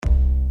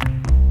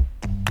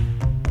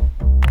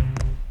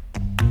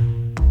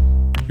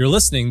You're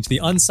listening to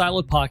the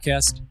Unsiloed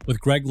podcast with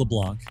Greg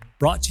LeBlanc,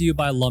 brought to you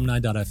by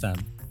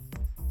alumni.fm.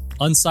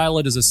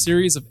 Unsiloed is a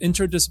series of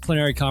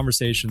interdisciplinary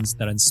conversations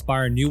that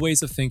inspire new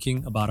ways of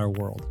thinking about our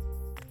world.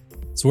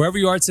 So wherever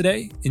you are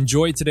today,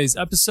 enjoy today's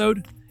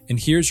episode, and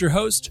here's your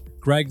host,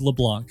 Greg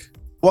LeBlanc.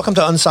 Welcome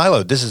to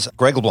Unsiloed. This is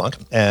Greg LeBlanc,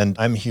 and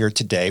I'm here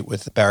today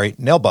with Barry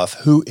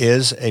Nalebuff, who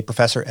is a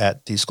professor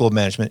at the School of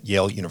Management at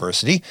Yale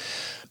University,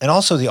 and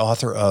also the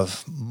author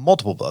of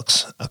multiple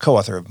books, a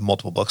co-author of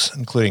multiple books,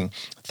 including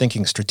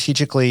Thinking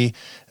Strategically,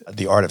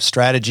 The Art of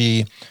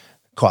Strategy,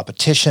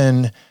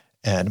 Co-opetition,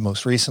 and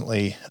most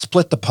recently,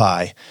 Split the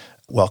Pie.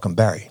 Welcome,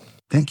 Barry.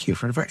 Thank you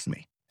for inviting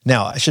me.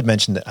 Now, I should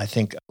mention that I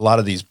think a lot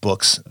of these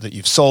books that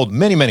you've sold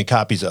many, many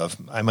copies of,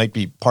 I might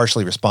be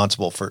partially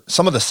responsible for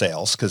some of the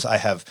sales because I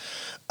have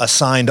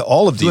assigned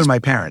all of these. Those are my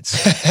parents.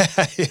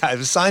 Yeah,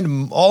 I've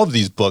assigned all of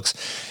these books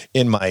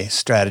in my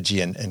strategy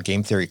and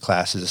game theory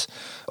classes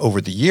over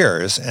the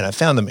years, and I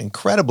found them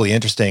incredibly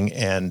interesting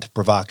and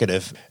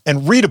provocative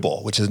and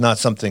readable, which is not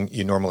something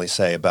you normally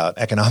say about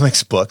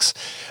economics books.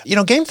 You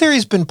know, game theory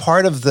has been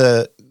part of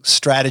the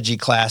strategy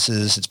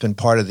classes. It's been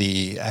part of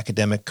the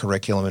academic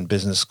curriculum in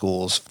business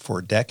schools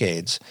for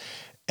decades.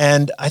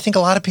 And I think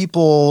a lot of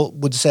people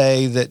would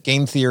say that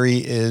game theory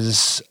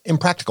is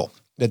impractical.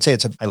 They'd say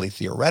it's highly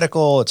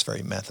theoretical, it's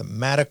very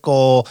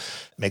mathematical,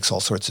 makes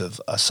all sorts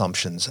of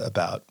assumptions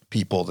about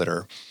people that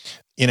are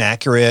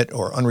inaccurate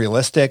or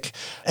unrealistic.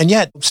 And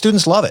yet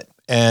students love it.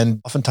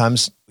 And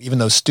oftentimes, even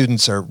though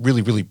students are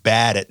really, really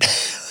bad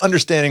at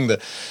understanding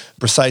the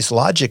precise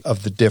logic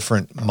of the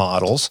different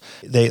models,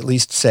 they at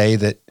least say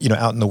that, you know,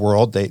 out in the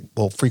world, they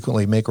will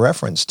frequently make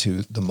reference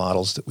to the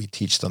models that we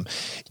teach them.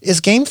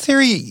 Is game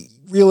theory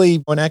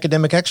really an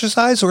academic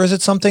exercise, or is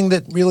it something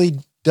that really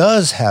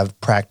does have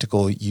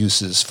practical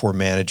uses for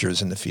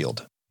managers in the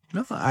field?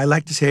 No, I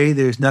like to say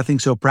there's nothing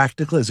so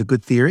practical as a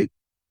good theory.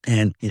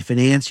 And in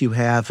finance, you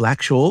have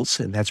Black-Scholes,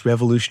 and that's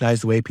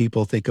revolutionized the way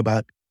people think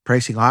about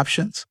pricing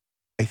options.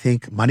 I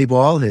think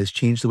Moneyball has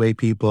changed the way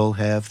people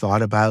have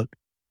thought about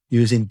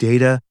using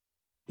data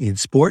in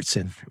sports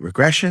and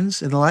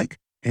regressions and the like.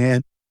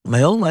 And in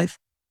my own life,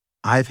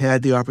 I've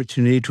had the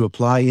opportunity to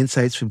apply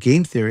insights from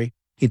game theory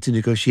into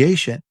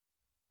negotiation,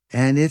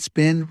 and it's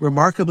been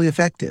remarkably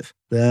effective.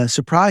 The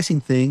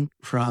surprising thing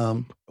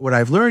from what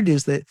I've learned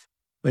is that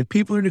when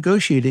people are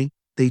negotiating,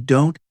 they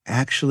don't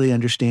actually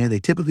understand, they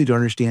typically don't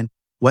understand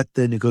what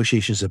the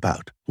negotiation is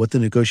about, what the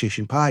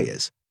negotiation pie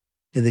is.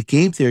 And the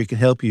game theory can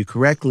help you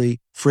correctly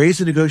phrase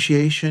the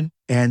negotiation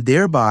and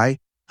thereby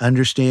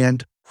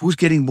understand who's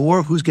getting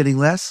more, who's getting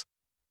less,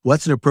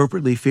 what's an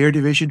appropriately fair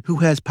division, who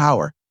has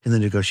power in the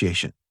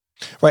negotiation.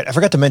 Right. I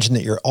forgot to mention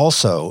that you're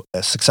also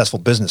a successful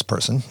business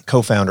person,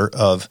 co-founder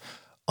of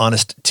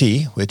Honest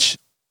Tea, which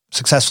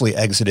successfully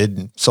exited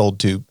and sold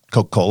to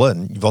Coca-Cola.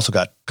 And you've also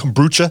got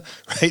kombucha,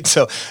 right?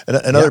 So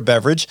another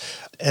beverage.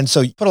 And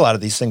so you put a lot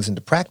of these things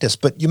into practice,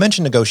 but you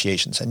mentioned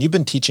negotiations and you've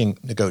been teaching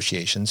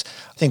negotiations.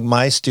 I think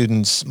my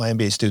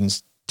MBA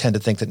students tend to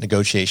think that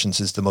negotiations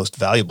is the most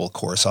valuable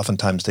course.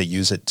 Oftentimes they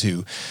use it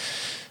to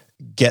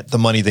get the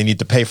money they need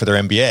to pay for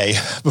their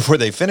MBA before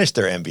they finish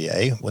their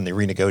MBA when they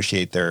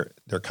renegotiate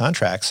their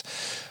contracts.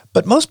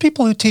 But most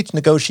people who teach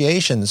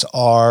negotiations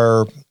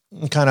are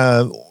kind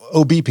of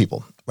OB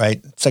people,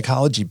 right?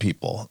 Psychology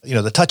people, you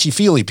know, the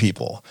touchy-feely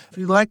people. If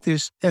you like,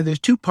 there's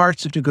two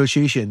parts of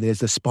negotiation. There's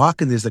the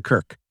Spock and there's the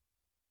Kirk.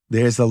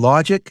 There's the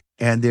logic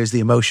and there's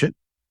the emotion.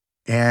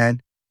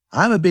 And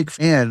I'm a big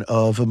fan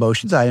of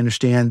emotions. I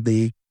understand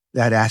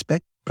that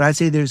aspect, but I'd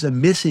say there's a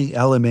missing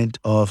element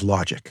of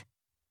logic.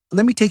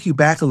 Let me take you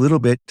back a little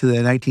bit to the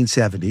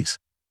 1970s.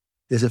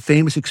 There's a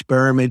famous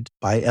experiment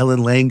by Ellen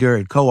Langer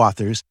and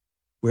co-authors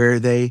where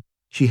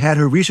she had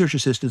her research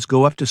assistants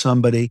go up to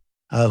somebody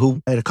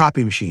who had a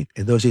copy machine.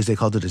 In those days, they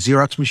called it a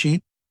Xerox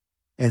machine,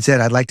 and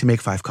said, I'd like to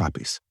make 5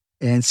 copies.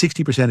 And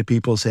 60% of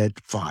people said,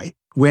 fine.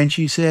 When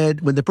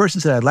the person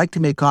said, I'd like to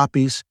make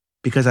copies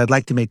because I'd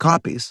like to make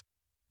copies,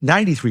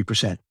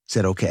 93%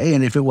 said, okay.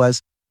 And if it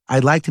was,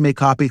 I'd like to make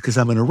copies because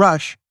I'm in a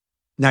rush,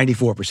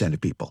 94%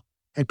 of people.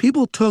 And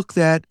people took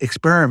that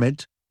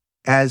experiment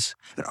as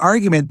an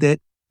argument that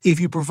if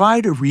you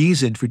provide a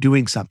reason for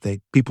doing something,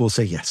 people will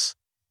say yes.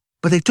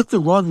 But they took the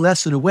wrong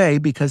lesson away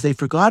because they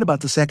forgot about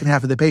the second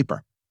half of the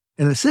paper.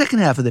 In the second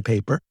half of the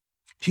paper,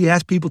 she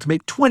asked people to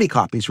make 20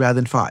 copies rather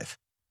than 5.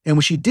 And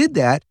when she did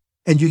that,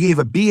 and you gave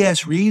a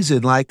BS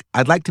reason like,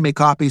 I'd like to make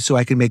copies so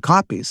I can make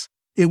copies,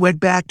 it went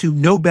back to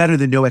no better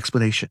than no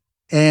explanation.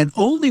 And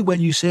only when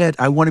you said,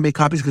 I want to make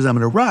copies because I'm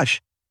in a rush,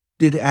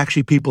 did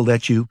actually people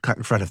let you cut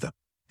in front of them.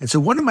 And so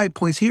one of my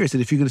points here is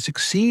that if you're going to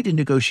succeed in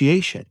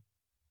negotiation,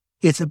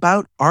 it's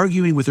about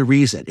arguing with a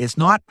reason. It's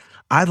not,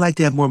 I'd like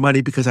to have more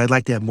money because I'd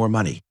like to have more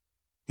money.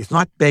 It's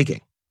not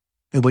begging.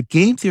 And what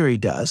game theory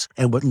does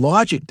and what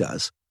logic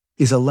does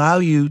is allow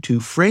you to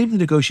frame the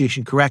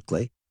negotiation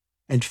correctly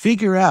and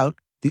figure out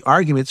the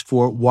arguments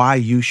for why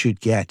you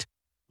should get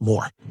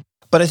more.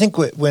 But I think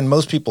when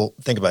most people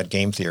think about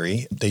game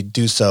theory, they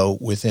do so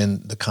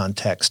within the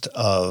context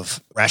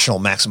of rational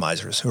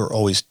maximizers who are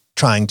always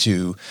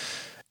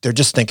they're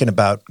just thinking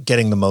about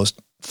getting the most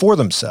for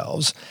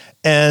themselves.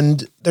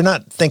 And they're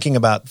not thinking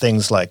about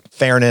things like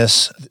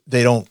fairness.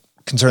 They don't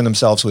concern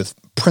themselves with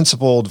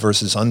principled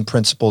versus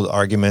unprincipled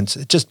arguments.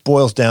 It just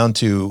boils down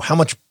to how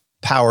much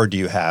power do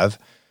you have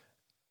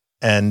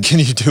and can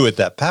you do with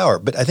that power?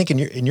 But I think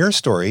in your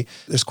story,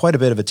 there's quite a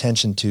bit of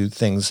attention to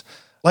things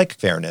like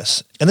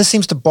fairness. And this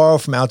seems to borrow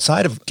from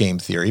outside of game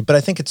theory, but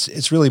I think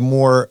it's really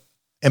more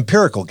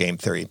empirical game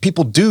theory.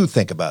 People do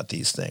think about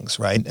these things,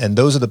 right? And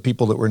those are the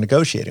people that we're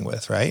negotiating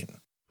with, right?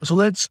 So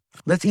let's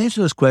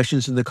answer those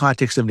questions in the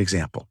context of an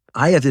example.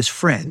 I have this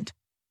friend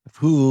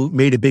who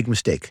made a big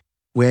mistake.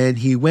 When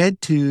he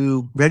went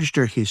to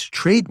register his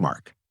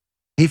trademark,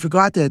 he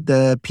forgot that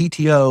the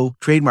PTO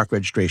trademark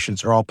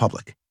registrations are all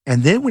public.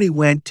 And then when he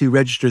went to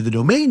register the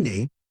domain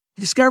name,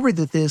 he discovered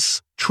that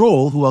this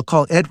troll, who I'll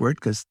call Edward,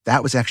 because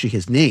that was actually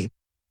his name,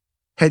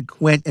 had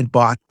went and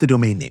bought the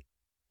domain name.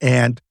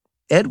 And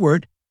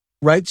Edward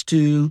writes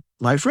to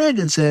my friend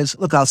and says,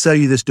 look, I'll sell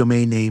you this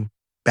domain name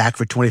back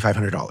for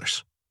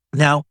 $2,500.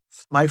 Now,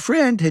 my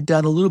friend had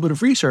done a little bit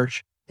of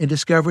research and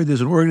discovered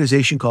there's an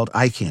organization called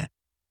ICANN.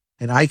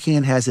 And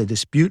ICANN has a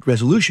dispute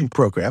resolution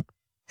program.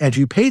 And if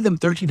you pay them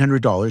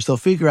 $1,300, they'll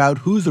figure out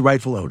who's the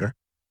rightful owner.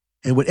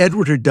 And what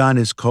Edward had done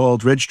is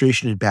called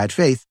registration in bad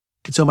faith.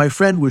 And so my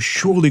friend was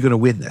surely going to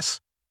win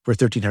this for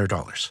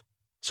 $1,300.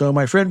 So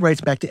my friend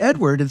writes back to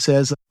Edward and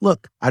says,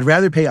 look, I'd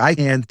rather pay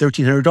ICANN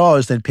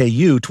 $1,300 than pay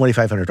you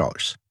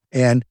 $2,500.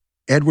 And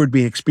Edward,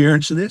 being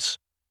experienced in this,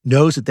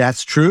 knows that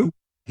that's true.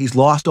 He's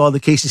lost all the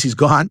cases he's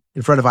gone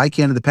in front of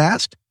ICANN in the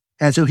past.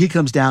 And so he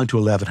comes down to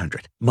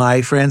 $1,100.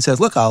 My friend says,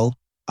 look, I'll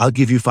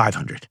give you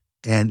 $500.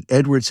 And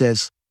Edward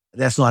says,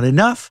 that's not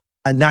enough,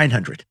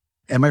 $900.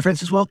 And my friend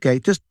says, well, okay,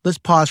 just let's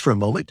pause for a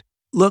moment.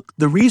 Look,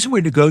 the reason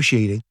we're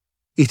negotiating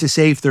is to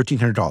save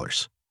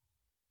 $1,300.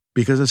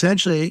 Because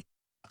essentially,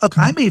 look,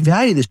 I may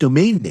value this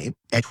domain name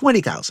at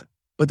 $20,000.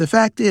 But the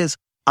fact is,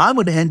 I'm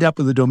going to end up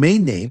with a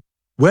domain name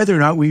whether or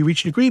not we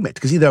reach an agreement.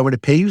 Because either I want to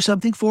pay you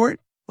something for it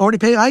or I want to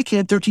pay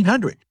ICANN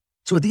 $1,300.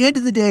 So at the end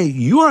of the day,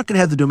 you aren't going to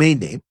have the domain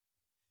name.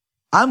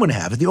 I'm going to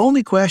have it. The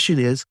only question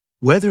is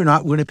whether or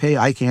not we're going to pay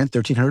ICANN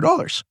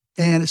 $1,300.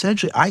 And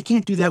essentially, I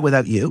can't do that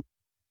without you.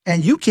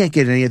 And you can't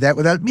get any of that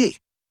without me.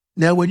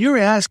 Now, when you're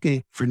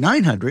asking for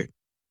 $900,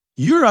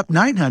 you're up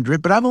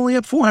 $900, but I'm only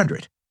up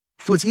 $400.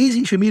 So it's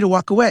easy for me to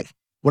walk away.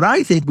 What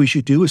I think we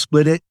should do is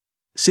split it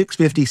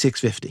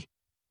 $650.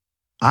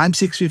 I'm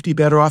 $650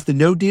 better off than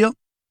no deal.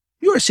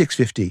 You're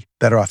 $650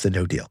 better off than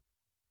no deal.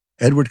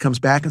 Edward comes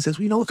back and says,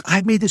 well, look,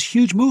 I've made this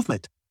huge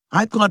movement.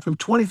 I've gone from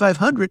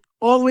 $2,500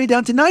 all the way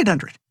down to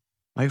 $900.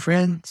 My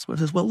friend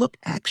says, well, look,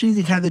 actually,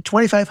 the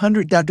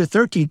 $2,500 down to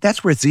 $1,300,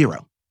 that's worth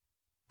zero.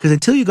 Because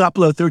until you got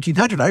below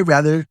 $1,300, I'd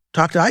rather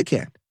talk to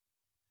ICANN.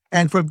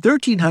 And from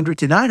 $1,300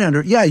 to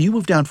 $900, yeah, you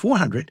moved down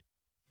 $400.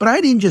 But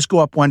I didn't just go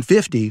up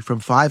 $150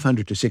 from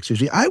 $500 to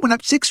 $650. I went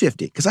up $650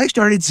 because I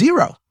started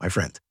zero, my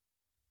friend.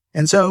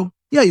 And so,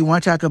 yeah, you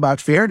want to talk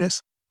about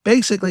fairness.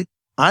 Basically,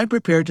 I'm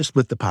prepared to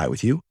split the pie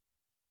with you.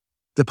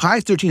 The pie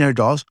is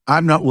 $1,300.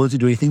 I'm not willing to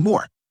do anything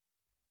more.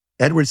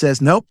 Edward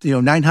says, nope,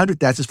 $900,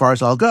 that's as far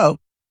as I'll go.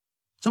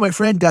 So my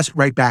friend does it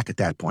right back at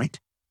that point.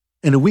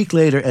 And a week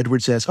later,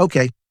 Edward says,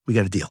 okay, we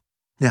got a deal.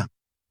 Now,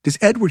 does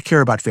Edward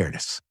care about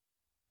fairness?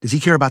 Does he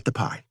care about the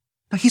pie?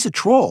 Now, he's a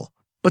troll.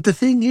 But the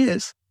thing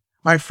is,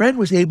 my friend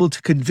was able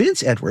to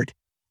convince Edward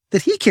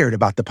that he cared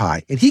about the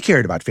pie and he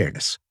cared about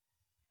fairness.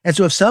 And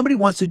so if somebody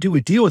wants to do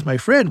a deal with my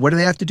friend, what do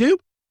they have to do?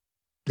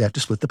 They have to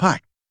split the pie.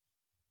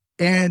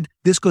 And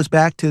this goes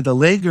back to the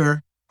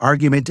Langer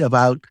argument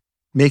about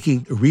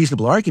making a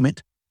reasonable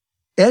argument.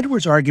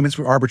 Edward's arguments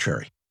were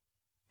arbitrary.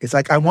 It's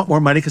like, I want more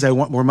money because I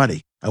want more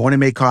money. I want to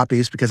make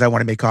copies because I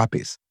want to make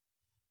copies.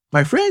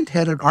 My friend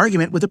had an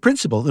argument with a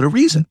principle and a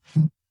reason.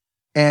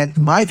 And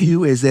my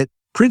view is that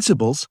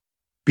principles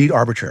beat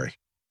arbitrary.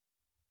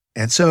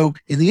 And so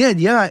in the end,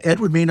 yeah,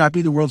 Edward may not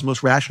be the world's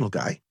most rational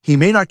guy. He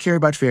may not care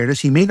about fairness.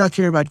 He may not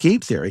care about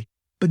game theory,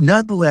 but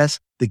nonetheless,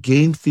 the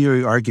game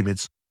theory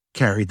arguments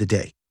carried the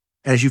day.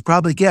 And as you've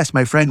probably guessed,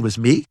 my friend was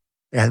me.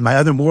 And my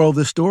other moral of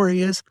the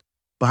story is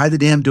buy the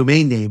damn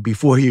domain name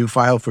before you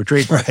file for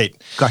trademark.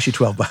 Right. Cost you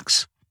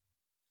 $12.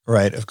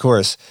 Right, of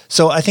course.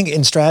 So I think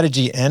in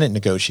strategy and in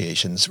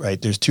negotiations,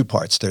 right, there's two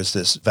parts. There's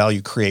this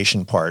value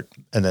creation part,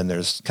 and then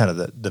there's kind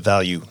of the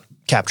value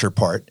capture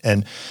part.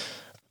 And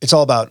it's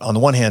all about, on the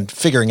one hand,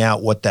 figuring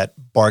out what that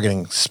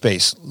bargaining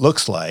space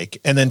looks like,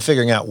 and then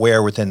figuring out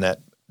where within that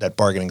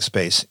bargaining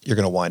space you're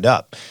going to wind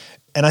up.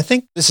 And I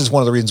think this is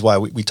one of the reasons why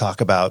we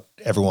talk about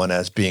everyone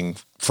as being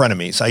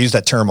frenemies. I use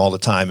that term all the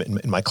time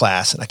in my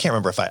class, and I can't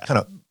remember if I kind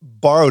of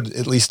borrowed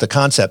at least the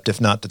concept, if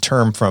not the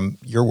term, from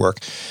your work,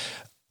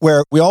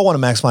 where we all want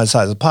to maximize the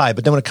size of the pie,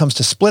 but then when it comes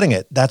to splitting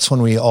it, that's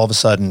when we all of a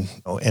sudden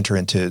enter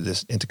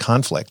into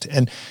conflict.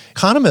 And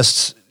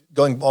economists,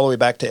 going all the way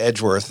back to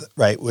Edgeworth,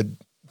 right,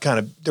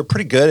 they're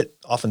pretty good at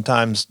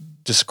oftentimes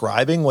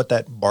describing what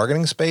that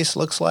bargaining space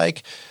looks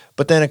like.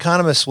 But then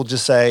economists will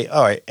just say,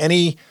 all right,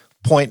 any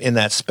point in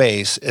that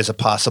space is a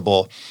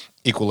possible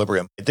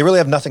equilibrium. They really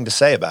have nothing to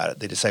say about it.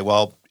 They just say,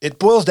 well, it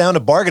boils down to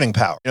bargaining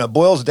power. It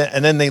boils down,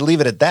 and then they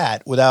leave it at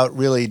that without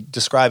really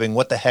describing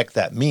what the heck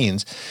that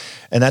means.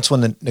 And that's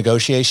when the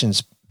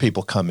negotiations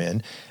people come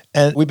in.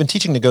 And we've been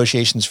teaching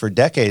negotiations for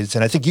decades.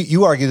 And I think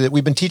you argue that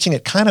we've been teaching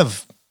it kind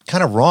of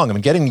wrong. I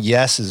mean, getting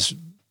yes is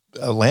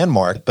a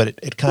landmark, but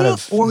it kind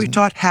of... Or we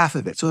taught half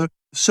of it. So there are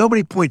so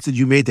many points that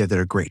you made there that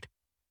are great.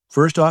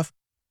 First off,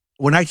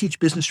 when I teach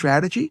business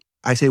strategy,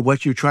 I say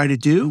what you're trying to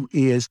do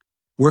is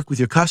work with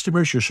your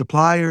customers, your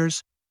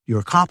suppliers,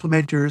 your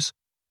complementers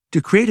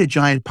to create a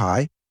giant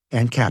pie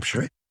and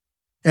capture it.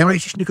 And when I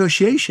teach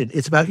negotiation,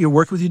 it's about your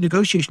work with your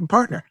negotiation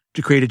partner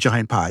to create a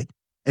giant pie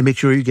and make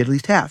sure you get at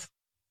least half.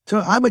 So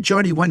I'm a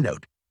Johnny One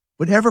Note.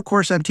 Whatever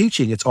course I'm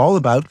teaching, it's all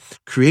about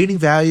creating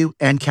value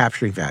and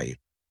capturing value.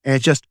 And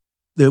it's just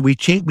that we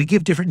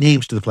give different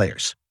names to the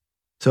players.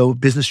 So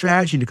business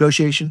strategy,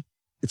 negotiation,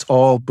 it's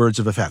all birds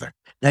of a feather.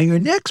 Now, your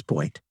next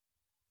point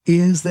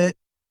is that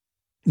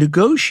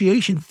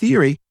negotiation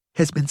theory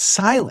has been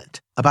silent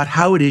about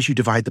how it is you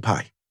divide the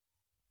pie.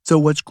 So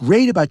what's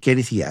great about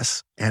Getting to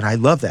Yes, and I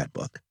love that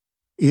book,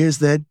 is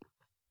that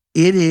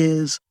it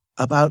is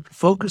about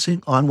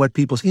focusing on what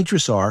people's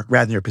interests are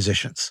rather than their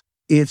positions.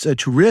 It's a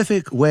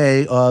terrific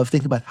way of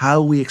thinking about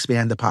how we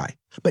expand the pie.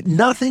 But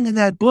nothing in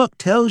that book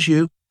tells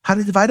you how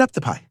to divide up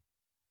the pie.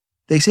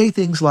 They say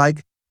things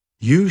like,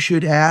 you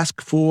should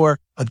ask for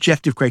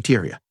objective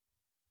criteria.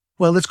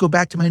 Well, let's go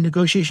back to my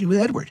negotiation with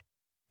Edward.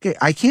 Okay,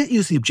 I can't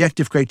use the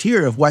objective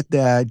criteria of what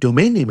the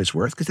domain name is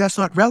worth because that's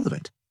not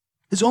relevant.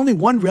 There's only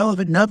one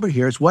relevant number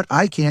here is what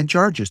I can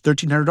charge is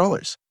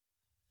 $1,300.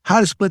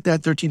 How to split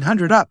that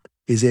 $1,300 up?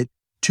 Is it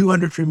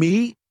 $200 for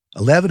me,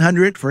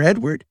 $1,100 for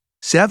Edward,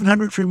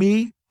 $700 for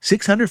me,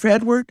 $600 for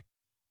Edward,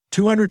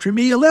 $200 for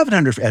me,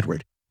 $1,100 for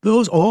Edward?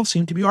 Those all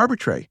seem to be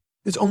arbitrary.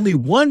 There's only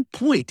one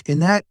point in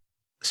that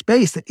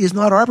space that is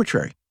not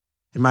arbitrary,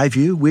 in my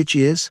view, which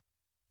is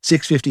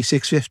 $650,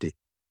 $650.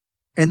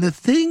 And the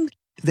thing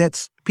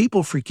that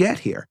people forget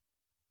here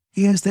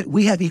is that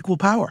we have equal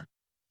power.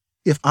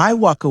 If I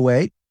walk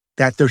away,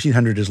 that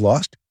 $1,300 is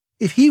lost.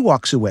 If he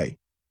walks away,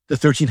 the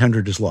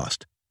 $1,300 is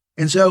lost.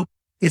 And so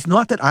it's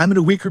not that I'm in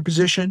a weaker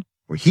position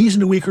or he's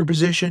in a weaker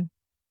position.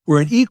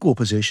 We're in equal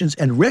positions,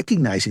 and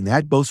recognizing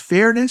that both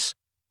fairness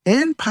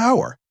and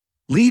power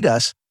lead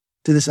us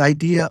to this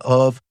idea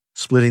of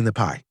splitting the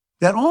pie.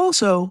 That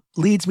also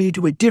leads me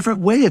to a different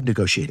way of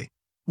negotiating.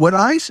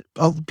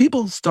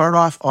 People start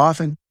off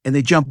often and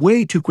they jump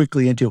way too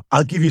quickly into,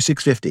 I'll give you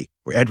 $650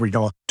 or Edward,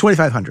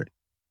 $2,500.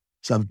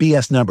 Some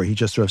BS number he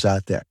just throws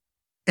out there.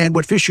 And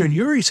what Fisher and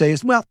Urey say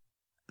is, well,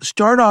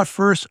 start off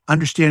first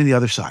understanding the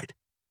other side,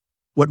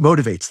 what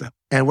motivates them.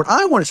 And what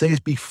I want to say is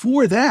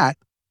before that,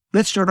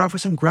 let's start off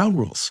with some ground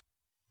rules.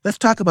 Let's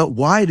talk about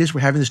why it is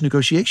we're having this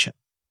negotiation.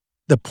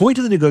 The point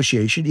of the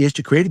negotiation is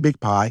to create a big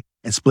pie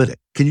and split it.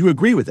 Can you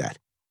agree with that?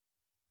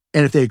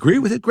 And if they agree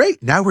with it,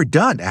 great. Now we're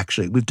done,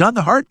 actually. We've done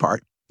the hard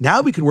part.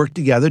 Now we can work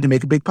together to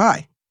make a big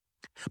pie.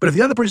 But if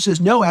the other person says,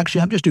 no,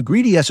 actually, I'm just a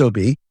greedy SOB,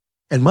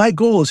 and my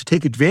goal is to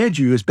take advantage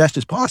of you as best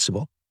as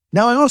possible,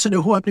 now I also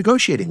know who I'm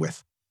negotiating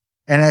with.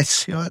 And I'm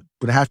going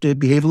to have to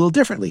behave a little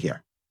differently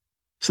here.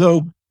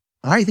 So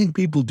I think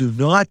people do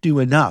not do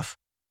enough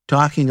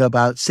talking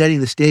about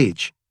setting the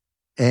stage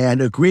and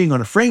agreeing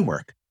on a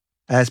framework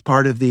as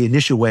part of the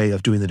initial way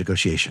of doing the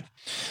negotiation.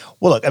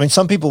 Well, look, I mean,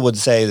 some people would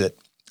say that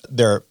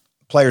there are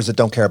players that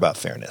don't care about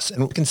fairness,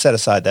 and we can set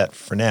aside that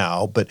for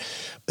now. But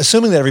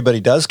assuming that everybody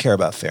does care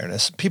about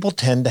fairness, people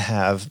tend to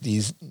have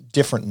these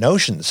different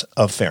notions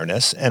of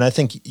fairness. And I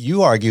think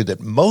you argue that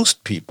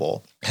most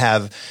people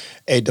have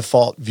a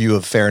default view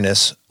of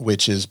fairness,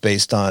 which is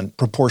based on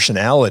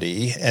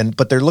proportionality,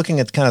 but they're looking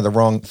at kind of the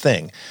wrong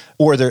thing,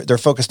 or they're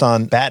focused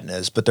on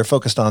BATNAs, but they're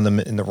focused on them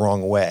in the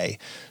wrong way.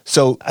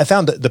 So I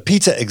found the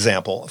pizza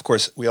example. Of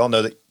course, we all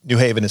know that New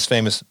Haven is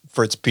famous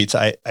for its pizza.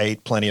 I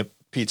ate plenty of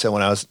pizza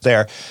when I was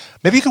there.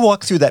 Maybe you could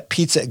walk through that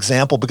pizza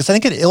example, because I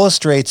think it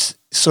illustrates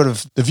sort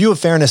of the view of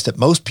fairness that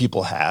most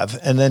people have,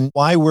 and then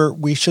why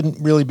we shouldn't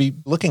really be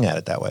looking at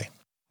it that way.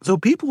 So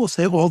people will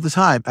say all the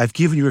time, I've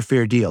given you a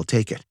fair deal,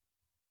 take it.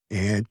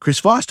 And Chris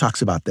Voss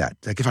talks about that.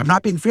 Like, if I'm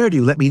not being fair to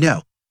you, let me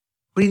know.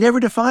 But he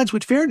never defines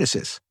what fairness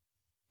is.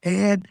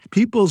 And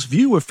people's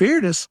view of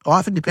fairness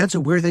often depends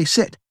on where they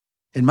sit.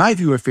 And my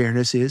view of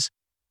fairness is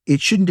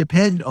it shouldn't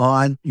depend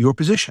on your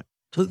position.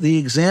 So the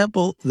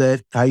example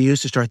that I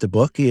use to start the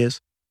book is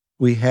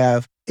we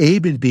have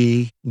Abe and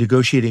B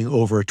negotiating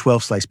over a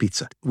 12-slice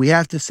pizza. We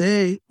have to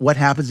say what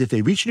happens if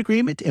they reach an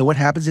agreement and what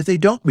happens if they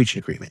don't reach an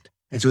agreement.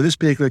 And so in this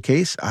particular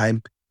case,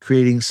 I'm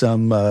creating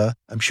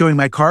I'm showing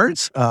my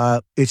cards.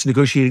 It's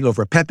negotiating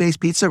over a Pepe's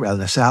pizza rather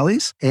than a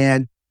Sally's.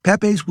 And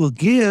Pepe's will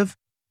give,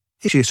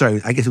 I guess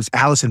it was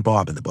Alice and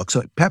Bob in the book.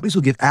 So Pepe's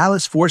will give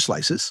Alice 4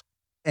 slices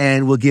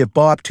and will give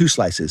Bob 2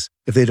 slices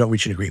if they don't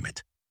reach an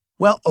agreement.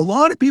 Well, a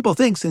lot of people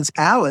think since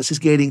Alice is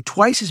getting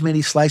twice as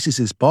many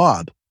slices as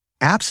Bob,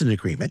 absent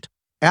agreement,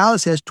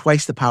 Alice has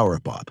twice the power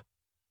of Bob.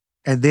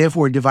 And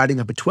therefore, dividing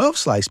up a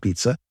 12-slice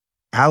pizza,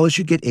 Alice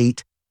should get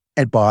 8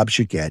 and Bob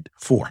should get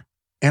 4.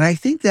 And I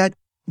think that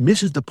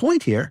misses the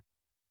point here,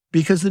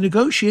 because the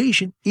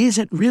negotiation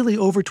isn't really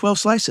over 12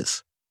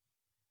 slices.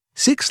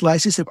 6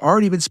 slices have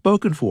already been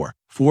spoken for,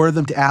 4 of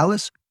them to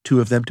Alice,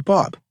 2 of them to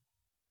Bob.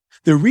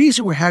 The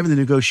reason we're having the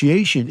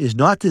negotiation is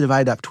not to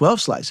divide up 12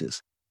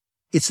 slices.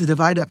 It's to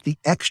divide up the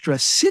extra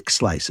 6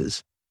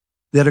 slices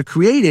that are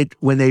created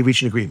when they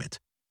reach an agreement.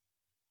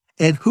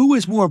 And who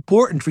is more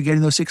important for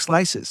getting those 6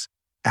 slices,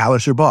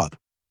 Alice or Bob?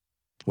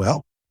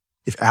 Well,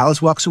 if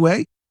Alice walks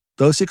away,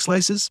 those 6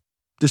 slices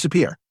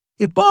disappear.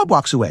 If Bob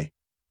walks away,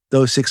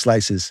 those 6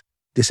 slices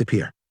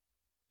disappear.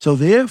 So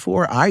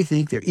therefore, I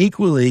think they're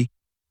equally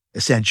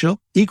essential,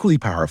 equally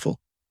powerful.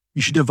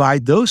 You should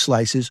divide those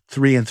slices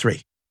 3 and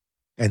 3.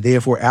 And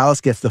therefore,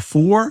 Alice gets the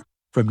 4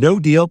 from no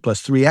deal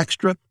plus 3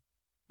 extra.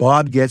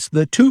 Bob gets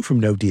the 2 from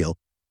no deal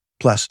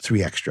plus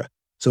 3 extra.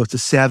 So it's a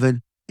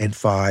 7 and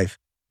 5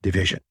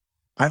 division.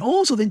 I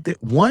also think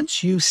that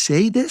once you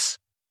say this,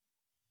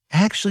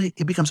 actually,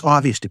 it becomes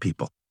obvious to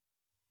people.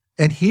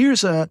 And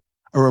here's a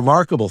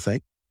remarkable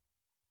thing.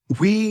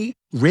 We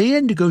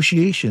ran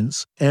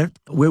negotiations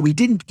where we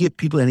didn't give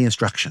people any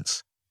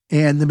instructions.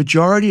 And the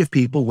majority of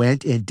people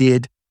went and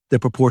did the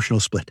proportional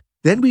split.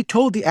 Then we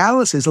told the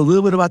Alices a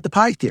little bit about the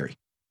pie theory,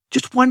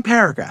 just 1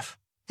 paragraph.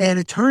 And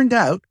it turned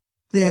out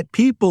that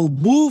people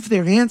moved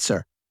their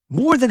answer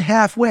more than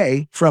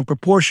halfway from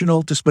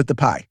proportional to split the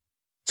pie.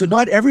 So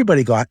not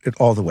everybody got it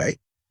all the way,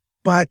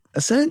 but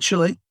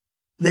essentially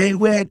they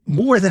went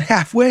more than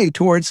halfway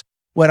towards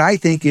what I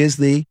think is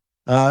the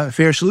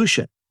fair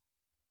solution.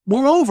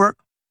 Moreover,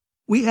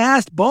 we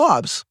asked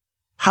Bobs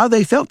how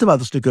they felt about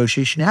this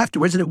negotiation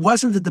afterwards, and it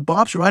wasn't that the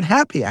Bobs were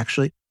unhappy,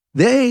 actually.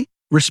 They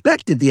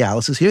respected the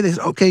Alices here. They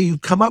said, okay, you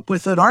come up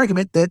with an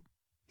argument that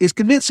is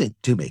convincing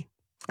to me.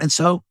 And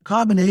so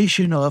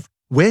combination of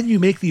when you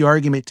make the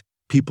argument,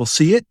 people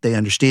see it, they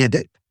understand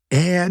it,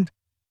 and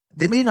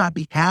they may not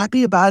be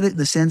happy about it in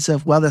the sense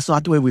of, well, that's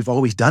not the way we've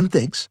always done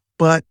things.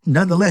 But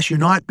nonetheless, you're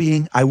not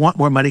being, I want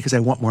more money because I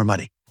want more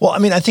money. Well, I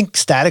mean, I think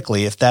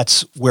statically, if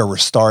that's where we're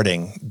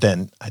starting,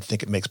 then I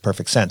think it makes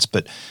perfect sense.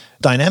 But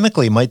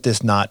dynamically, might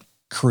this not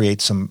create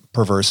some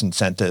perverse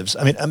incentives?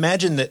 I mean,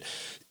 imagine that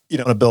you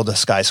want to build a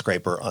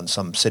skyscraper on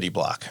some city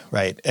block,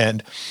 right?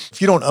 And if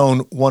you don't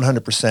own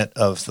 100%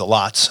 of the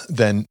lots,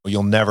 then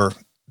you'll never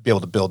be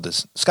able to build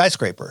this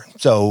skyscraper.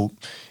 So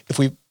if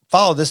we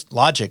follow this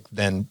logic,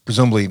 then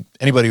presumably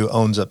anybody who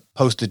owns a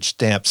postage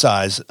stamp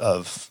size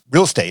of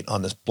real estate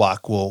on this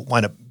block will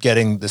wind up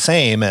getting the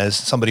same as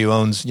somebody who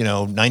owns,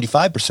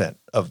 95%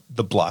 of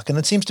the block. And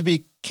it seems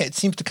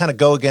to kind of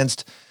go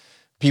against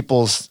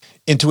people's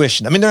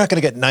intuition. I mean, they're not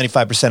going to get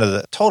 95% of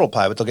the total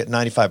pie, but they'll get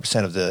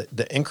 95% of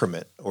the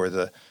increment or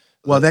the.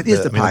 Well, that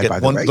is the pie, by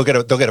the way. They'll get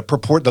a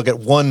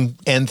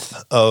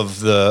 1/10 of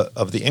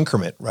the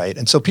increment, right?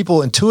 And so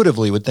people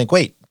intuitively would think,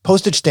 wait,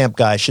 postage stamp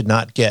guy should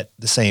not get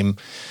the same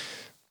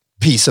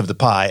piece of the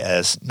pie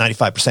as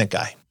 95%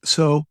 guy.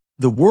 So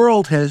the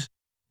world has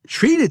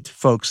treated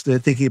folks that are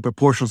thinking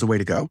proportional is the way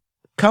to go.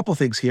 Couple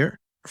things here.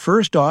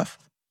 First off,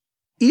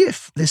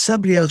 if there's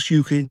somebody else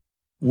you can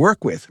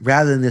work with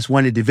rather than this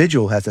one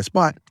individual has a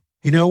spot,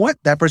 you know what?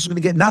 That person's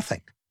going to get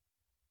nothing.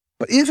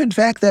 But if in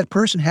fact that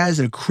person has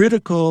a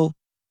critical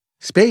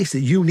space that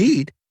you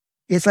need,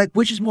 it's like,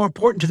 which is more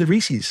important to the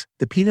Reese's,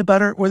 the peanut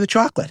butter or the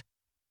chocolate?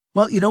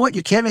 Well, you know what?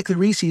 You can't make the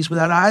Reese's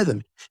without either of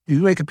them. If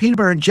you make a peanut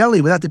butter and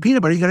jelly without the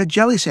peanut butter, you got a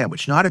jelly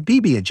sandwich, not a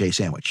PB&J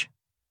sandwich.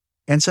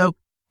 And so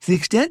to the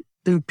extent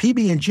the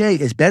PB&J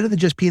is better than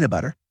just peanut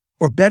butter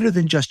or better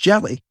than just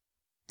jelly,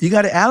 you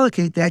got to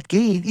allocate that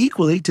gain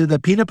equally to the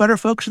peanut butter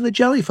folks and the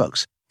jelly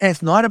folks. And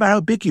it's not about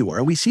how big you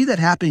are. We see that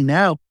happening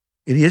now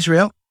in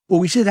Israel, or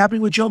we see it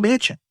happening with Joe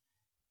Manchin,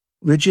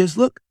 which is,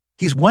 look,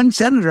 he's 1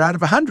 senator out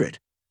of 100.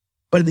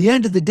 But at the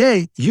end of the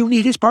day, you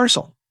need his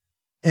parcel.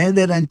 And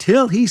that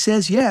until he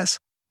says yes,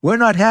 we're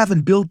not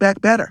having Build Back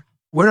Better.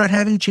 We're not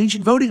having change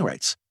in voting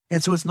rights.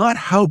 And so it's not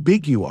how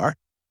big you are.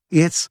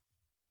 It's,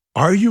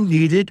 are you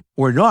needed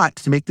or not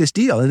to make this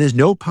deal? And there's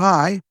no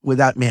pie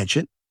without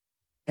Manchin.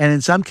 And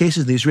in some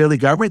cases, the Israeli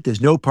government, there's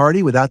no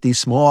party without these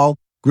small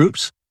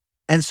groups.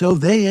 And so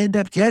they end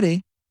up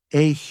getting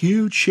a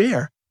huge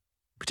share,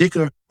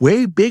 particularly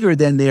way bigger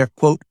than their,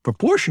 quote,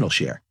 proportional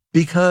share,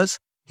 because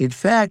in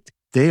fact,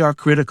 they are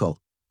critical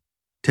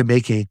to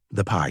making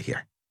the pie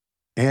here.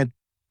 And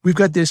we've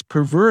got this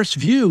perverse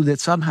view that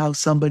somehow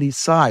somebody's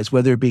size,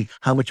 whether it be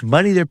how much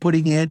money they're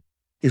putting in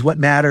is what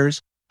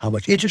matters, how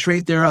much interest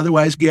rate they're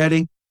otherwise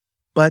getting.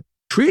 But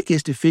the trick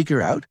is to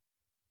figure out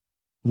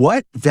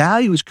what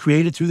value is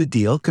created through the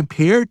deal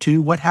compared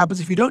to what happens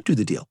if you don't do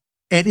the deal.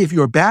 And if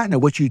you're batting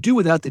at what you do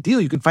without the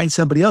deal, you can find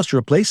somebody else to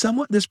replace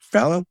someone, then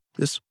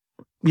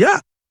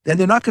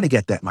they're not going to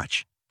get that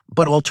much.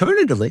 But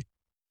alternatively,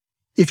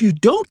 if you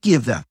don't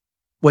give them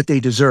what they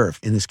deserve,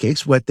 in this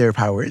case, what their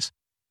power is,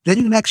 then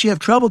you can actually have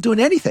trouble doing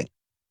anything.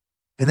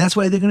 And that's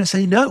why they're going to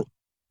say no.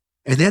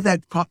 And then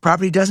that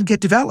property doesn't get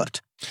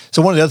developed.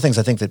 So one of the other things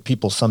I think that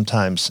people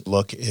sometimes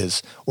look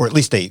is, or at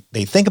least they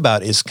think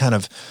about, is kind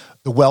of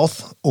the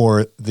wealth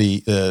or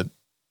the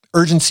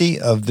urgency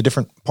of the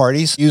different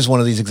parties. Use one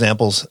of these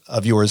examples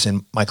of yours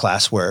in my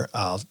class where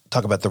I'll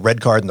talk about the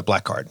red card and the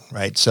black card,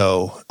 right?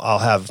 So I'll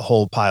have a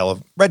whole pile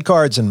of red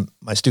cards and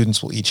my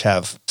students will each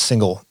have a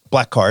single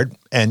black card,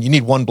 and you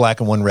need one black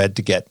and one red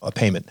to get a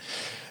payment.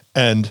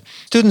 And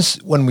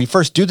students, when we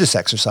first do this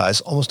exercise,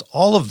 almost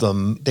all of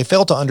them, they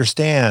fail to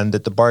understand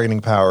that the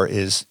bargaining power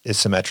is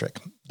symmetric.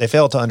 They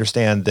fail to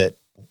understand that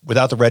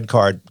without the red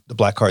card, the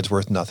black card's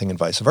worth nothing and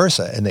vice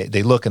versa. And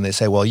they look and they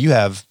say, well, you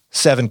have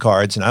 7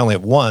 cards and I only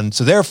have 1,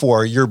 so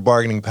therefore your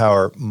bargaining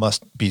power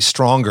must be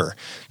stronger.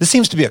 This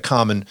seems to be a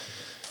common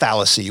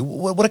fallacy.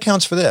 What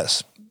accounts for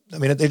this? I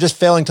mean, they're just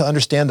failing to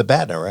understand the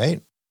BATNA,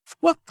 right?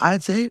 Well,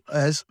 I'd say,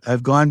 as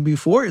I've gone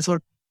before, is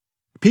like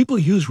people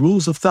use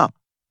rules of thumb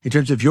in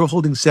terms of you're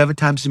holding 7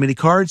 times as many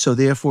cards, so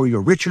therefore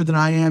you're richer than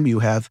I am, you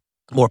have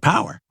more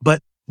power.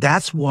 But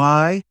that's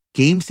why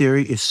game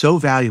theory is so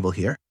valuable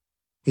here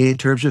in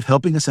terms of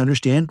helping us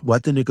understand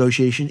what the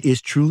negotiation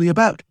is truly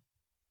about.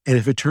 And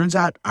if it turns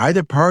out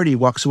either party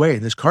walks away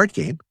in this card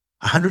game,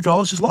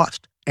 $100 is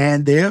lost.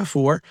 And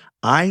therefore,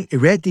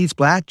 red needs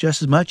black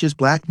just as much as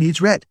black needs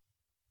red.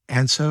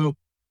 And so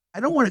I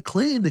don't want to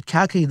claim that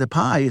calculating the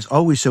pie is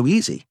always so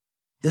easy.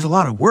 There's a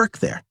lot of work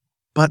there.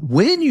 But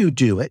when you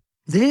do it,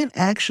 then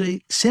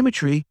actually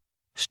symmetry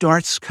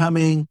starts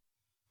coming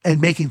and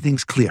making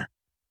things clear.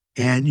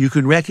 And you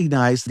can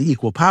recognize the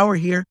equal power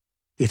here.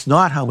 It's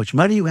not how much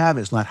money you have.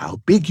 It's not how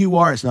big you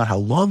are. It's not how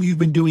long you've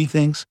been doing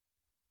things.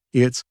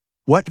 It's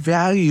what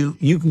value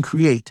you can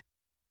create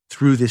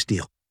through this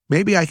deal.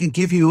 Maybe I can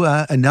give you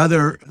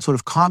another sort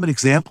of common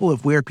example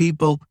of where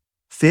people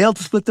fail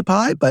to split the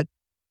pie, but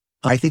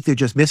I think they're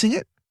just missing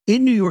it.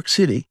 In New York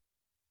City,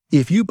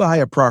 if you buy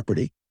a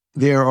property,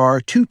 there are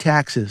 2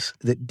 taxes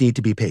that need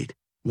to be paid.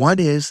 One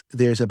is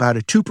there's about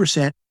a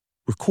 2%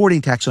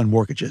 recording tax on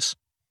mortgages,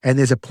 and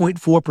there's a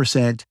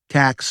 0.4%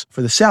 tax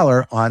for the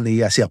seller on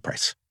the sale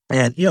price.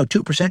 And, 2%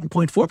 and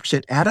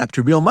 0.4% add up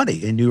to real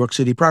money in New York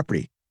City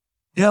property.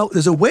 Now,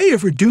 there's a way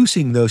of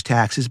reducing those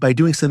taxes by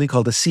doing something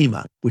called a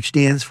CEMA, which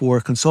stands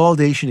for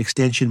Consolidation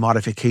Extension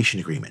Modification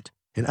Agreement.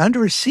 And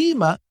under a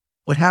CEMA,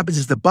 what happens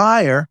is the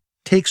buyer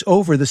takes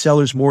over the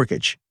seller's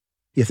mortgage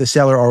if the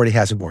seller already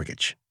has a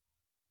mortgage.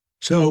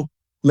 So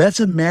let's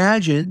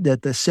imagine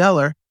that the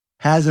seller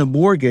has a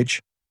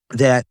mortgage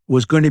that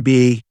was going to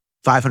be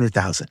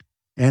 $500,000.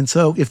 And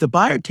so if the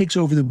buyer takes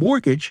over the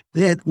mortgage,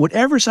 then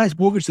whatever size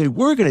mortgage they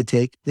were going to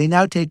take, they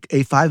now take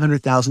a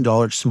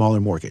 $500,000 smaller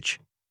mortgage,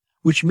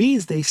 which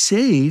means they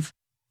save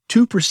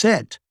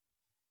 2%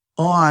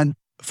 on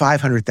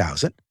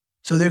 $500,000.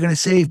 So they're going to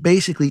save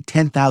basically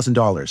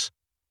 $10,000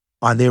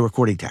 on their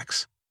recording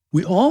tax.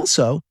 We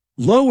also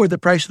lower the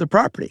price of the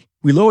property.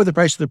 We lower the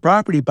price of the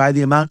property by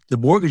the amount the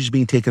mortgage is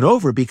being taken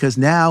over because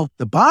now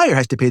the buyer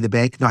has to pay the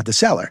bank, not the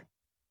seller.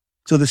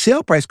 So the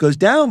sale price goes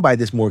down by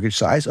this mortgage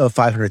size of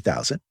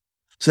 $500,000.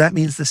 So that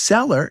means the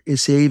seller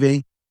is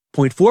saving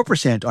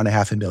 0.4% on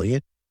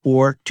 $500,000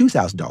 or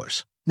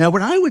 $2,000. Now,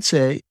 what I would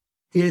say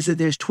is that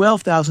there's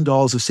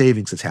 $12,000 of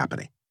savings that's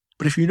happening.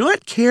 But if you're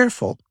not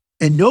careful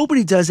and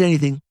nobody does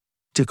anything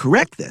to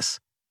correct this,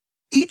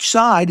 each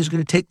side is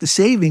going to take the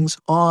savings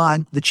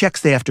on the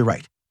checks they have to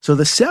write. So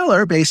the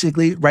seller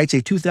basically writes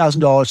a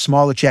 $2,000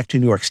 smaller check to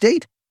New York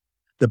State.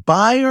 The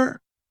buyer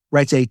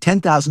writes a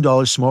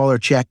 $10,000 smaller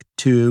check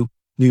to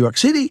New York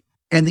City.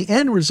 And the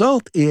end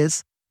result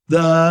is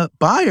the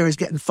buyer is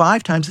getting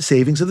 5 times the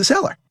savings of the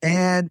seller.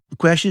 And the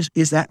question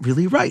is that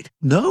really right?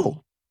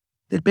 No.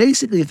 That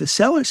basically if the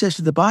seller says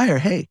to the buyer,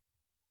 hey,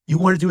 you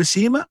want to do a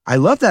CEMA? I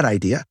love that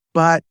idea,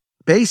 but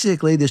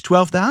basically there's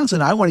 $12,000.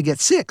 I want to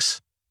get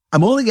 6.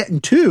 I'm only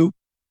getting 2.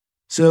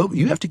 So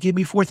you have to give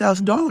me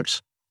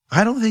 $4,000.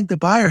 I don't think the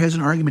buyer has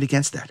an argument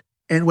against that.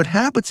 And what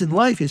happens in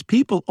life is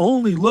people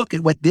only look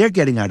at what they're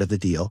getting out of the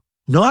deal,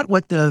 not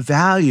what the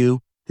value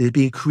that is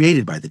being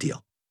created by the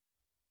deal.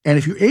 And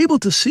if you're able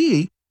to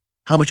see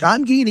how much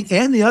I'm gaining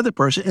and the other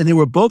person, and they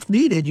were both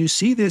needed, you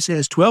see this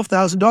as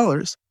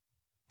 $12,000.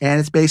 And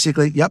it's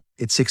basically, yep,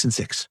 it's 6 and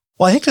 6.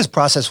 Well, I think this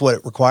process, what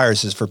it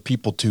requires is for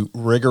people to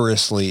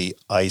rigorously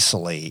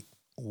isolate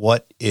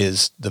what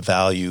is the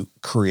value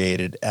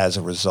created as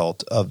a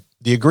result of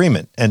the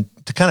agreement and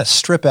to kind of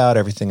strip out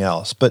everything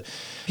else. But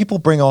people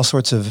bring all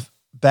sorts of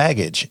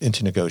baggage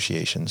into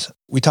negotiations.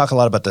 We talk a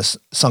lot about this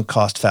sunk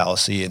cost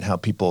fallacy and how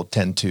people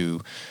tend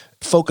to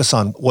focus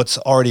on what's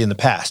already in the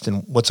past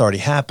and what's already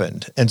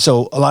happened. And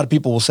so a lot of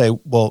people will say,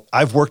 well,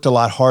 I've worked a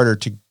lot harder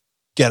to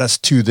get us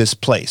to this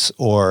place,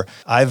 or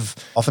I've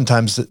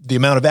oftentimes the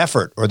amount of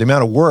effort or the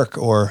amount of work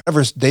or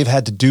whatever they've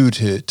had to do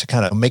to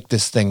kind of make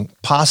this thing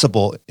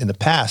possible in the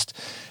past.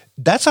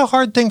 That's a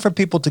hard thing for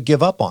people to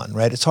give up on,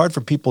 right? It's hard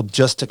for people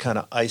just to kind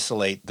of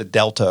isolate the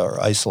delta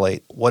or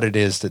isolate what it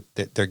is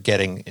that they're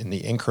getting in the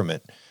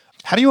increment.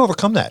 How do you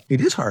overcome that? It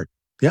is hard.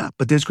 Yeah,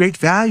 but there's great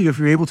value if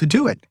you're able to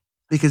do it,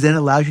 because then it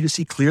allows you to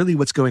see clearly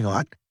what's going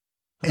on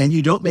and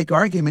you don't make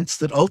arguments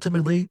that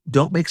ultimately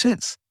don't make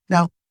sense.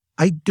 Now,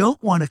 I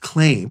don't want to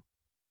claim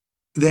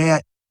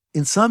that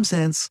in some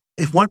sense,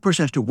 if one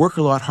person has to work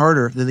a lot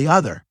harder than the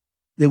other,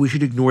 then we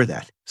should ignore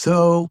that.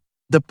 So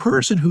the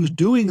person who's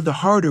doing the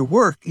harder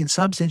work, in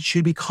some sense,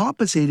 should be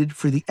compensated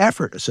for the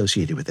effort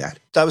associated with that.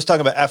 I was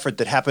talking about effort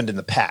that happened in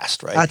the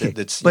past, right? Okay.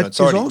 It's but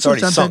there's also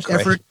sometimes sunk,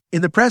 effort right?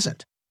 in the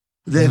present.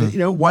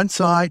 That, one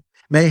side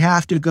may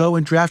have to go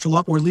and draft a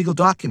lot more legal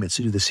documents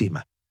to do the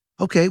SEMA.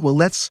 Okay, well,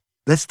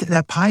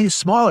 that pie is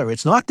smaller.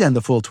 It's not then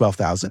the full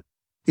 12,000.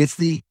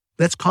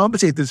 Let's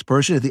compensate this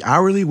person at the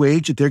hourly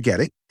wage that they're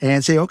getting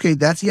and say, okay,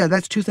 that's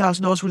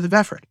 $2,000 worth of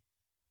effort.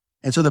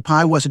 And so the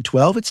pie wasn't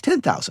 12, it's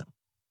 10,000.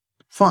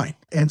 Fine.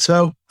 And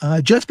so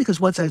just because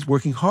one side is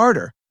working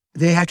harder,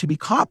 they have to be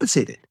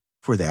compensated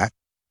for that.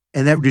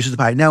 And that reduces the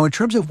pie. Now, in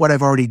terms of what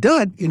I've already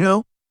done,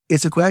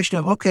 it's a question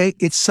of, okay,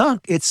 it's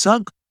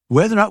sunk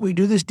whether or not we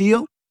do this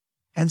deal.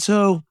 And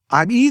so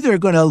I'm either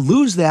going to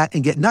lose that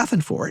and get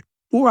nothing for it,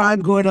 or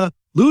I'm going to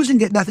lose and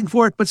get nothing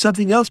for it, but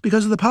something else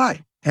because of the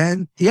pie.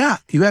 And yeah,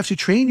 you have to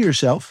train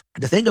yourself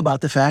to think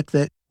about the fact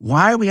that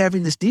why are we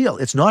having this deal?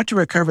 It's not to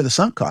recover the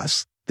sunk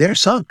costs. They're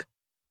sunk.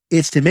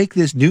 It's to make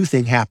this new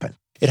thing happen.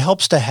 It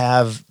helps to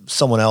have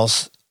someone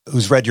else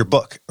who's read your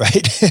book,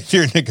 right? If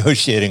you're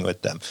negotiating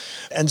with them.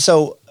 And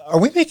so are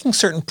we making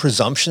certain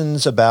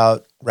presumptions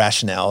about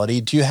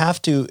rationality? Do you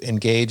have to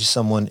engage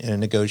someone in a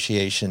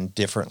negotiation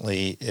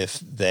differently if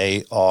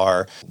they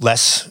are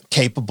less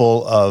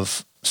capable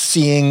of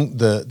seeing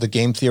the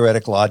game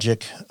theoretic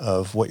logic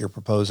of what you're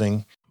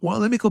proposing? Well,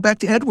 let me go back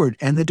to Edward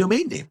and the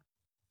domain name.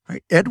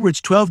 Right?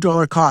 Edward's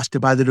 $12 cost to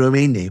buy the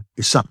domain name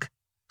is sunk.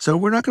 So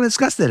we're not going to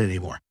discuss that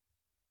anymore.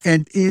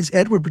 And is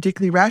Edward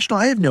particularly rational?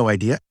 I have no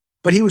idea.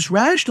 But he was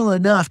rational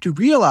enough to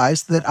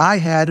realize that I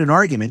had an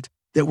argument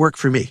that worked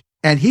for me.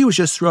 And he was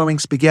just throwing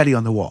spaghetti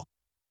on the wall.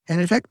 And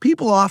in fact,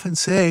 people often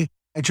say,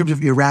 in terms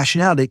of your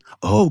rationality,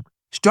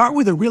 start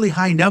with a really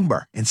high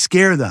number and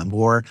scare them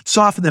or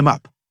soften them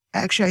up.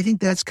 Actually, I think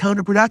that's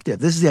counterproductive.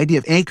 This is the idea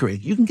of anchoring.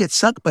 You can get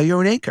sunk by your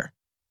own anchor.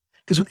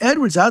 Because when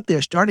Edward's out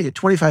there starting at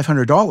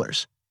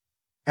 $2,500,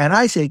 and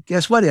I say,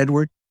 guess what,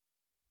 Edward?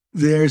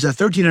 There's a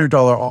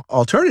 $1,300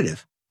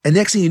 alternative. And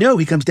next thing you know,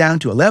 he comes down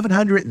to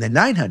 $1,100 and then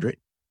 $900.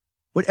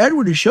 What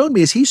Edward has shown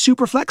me is he's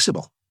super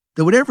flexible.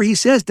 That whatever he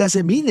says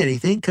doesn't mean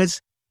anything because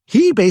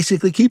he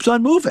basically keeps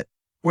on moving.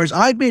 Whereas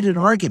I've made an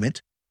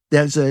argument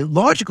that's a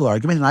logical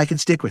argument and I can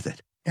stick with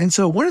it. And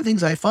so one of the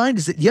things I find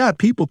is that, yeah,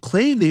 people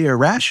claim they are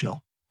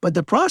irrational, but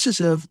the process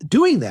of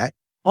doing that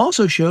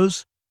also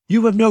shows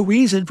you have no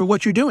reason for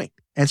what you're doing.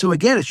 And so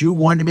again, it's you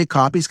wanting to make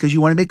copies because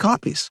you want to make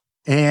copies.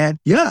 And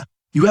yeah,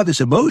 you have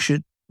this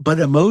emotion, but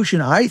emotion,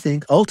 I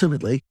think,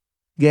 ultimately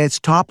gets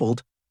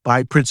toppled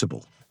by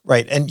principle.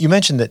 Right. And you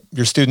mentioned that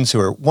your students who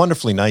are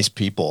wonderfully nice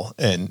people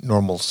in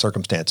normal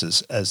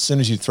circumstances, as soon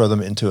as you throw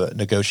them into a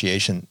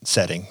negotiation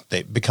setting,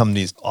 they become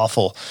these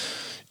awful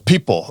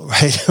people,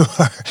 right, who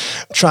are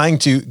trying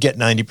to get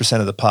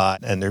 90% of the pot,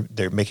 and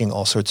they're making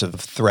all sorts of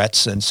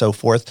threats and so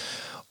forth.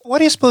 Why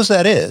do you suppose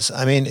that is?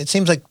 I mean, it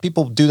seems like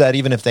people do that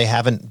even if they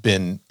haven't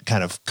been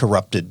kind of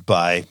corrupted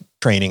by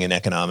training in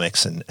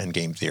economics and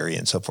game theory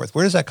and so forth.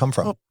 Where does that come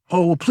from?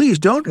 Well, please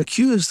don't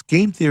accuse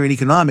game theory and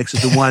economics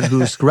as the one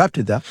who's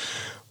corrupted them.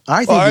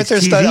 I think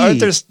it's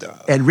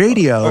TV and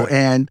radio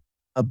and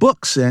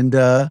books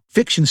and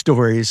fiction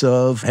stories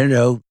of,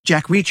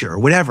 Jack Reacher or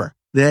whatever,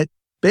 that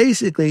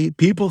basically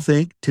people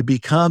think to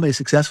become a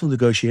successful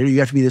negotiator, you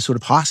have to be this sort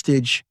of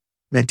hostage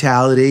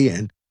mentality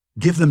and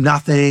give them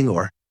nothing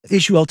or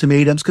issue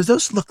ultimatums, because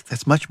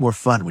that's much more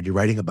fun when you're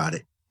writing about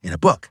it in a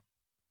book.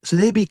 So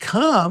they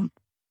become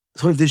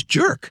sort of this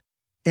jerk.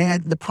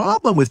 And the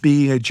problem with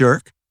being a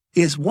jerk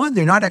is, one,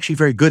 they're not actually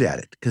very good at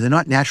it because they're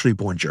not naturally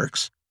born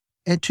jerks.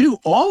 And two,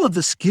 all of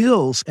the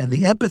skills and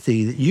the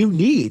empathy that you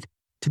need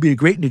to be a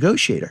great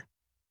negotiator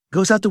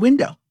goes out the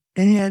window.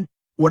 And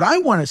what I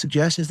want to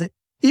suggest is that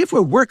if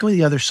we're working with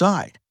the other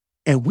side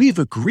and we've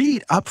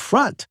agreed up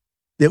front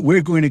that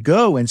we're going to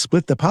go and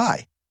split the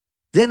pie,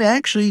 then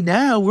actually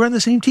now we're on the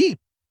same team.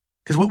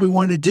 Because what we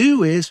want to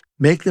do is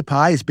make the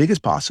pie as big as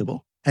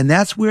possible. And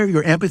that's where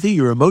your empathy,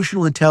 your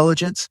emotional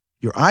intelligence,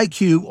 your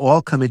IQ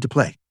all come into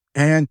play.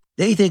 And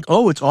they think,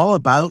 it's all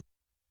about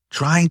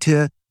trying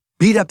to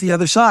beat up the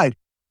other side.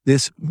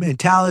 This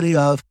mentality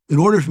of, in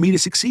order for me to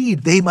succeed,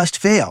 they must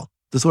fail.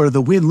 The sort of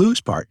the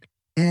win-lose part.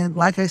 And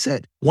like I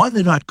said, one,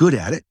 they're not good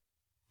at it.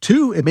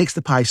 Two, it makes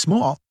the pie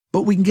small.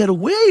 But we can get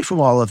away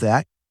from all of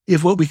that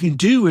if what we can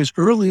do is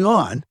early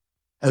on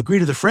agree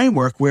to the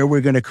framework where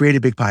we're going to create a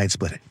big pie and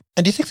split it.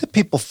 And do you think that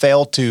people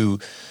fail to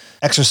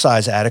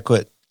exercise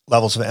adequate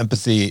levels of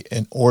empathy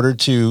in order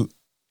to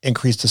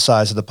increase the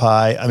size of the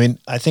pie? I mean,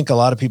 I think a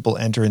lot of people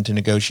enter into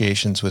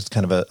negotiations with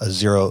kind of a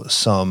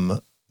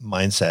zero-sum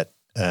mindset,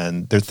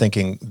 and they're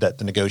thinking that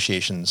the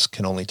negotiations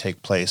can only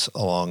take place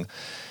along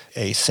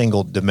a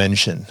single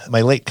dimension.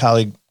 My late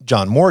colleague,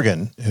 John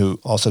Morgan, who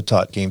also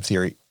taught game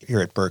theory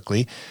here at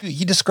Berkeley,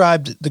 he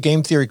described the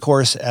game theory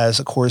course as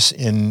a course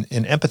in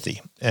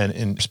empathy and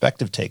in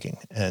perspective taking,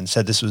 and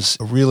said this was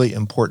a really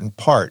important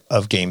part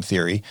of game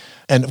theory.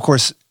 And of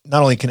course,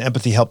 not only can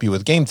empathy help you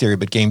with game theory,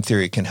 but game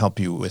theory can help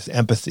you with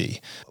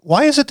empathy.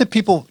 Why is it that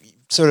people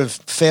sort of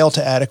fail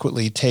to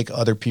adequately take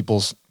other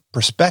people's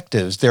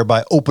perspectives,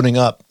 thereby opening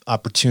up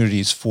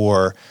opportunities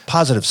for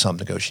positive sum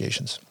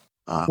negotiations?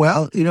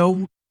 Well,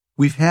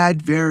 we've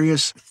had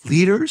various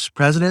leaders,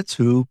 presidents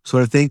who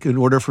sort of think in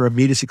order for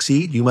me to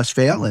succeed, you must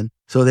fail. And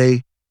so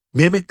they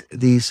mimic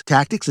these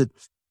tactics that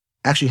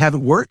actually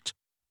haven't worked.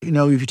 If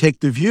you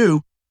take the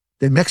view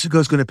that Mexico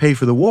is going to pay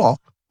for the wall,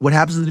 what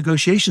happens in the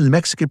negotiations? The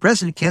Mexican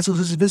president cancels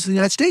his visit to the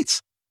United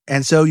States.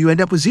 And so you end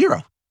up with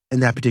zero in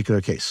that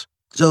particular case.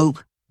 So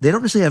they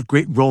don't necessarily have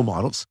great role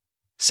models.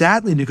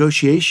 Sadly,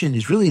 negotiation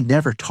is really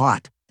never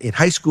taught in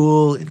high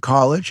school, in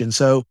college. And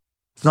so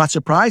it's not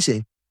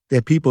surprising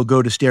that people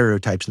go to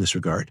stereotypes in this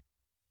regard.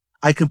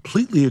 I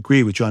completely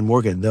agree with John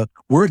Morgan. The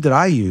word that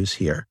I use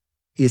here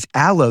is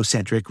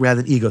allocentric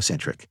rather than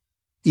egocentric.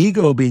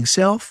 Ego being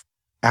self,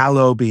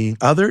 allo being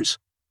others,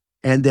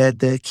 and that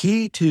the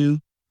key to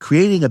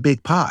creating a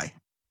big pie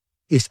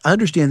is to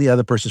understand the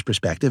other person's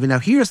perspective. And now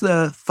here's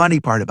the funny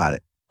part about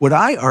it. What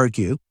I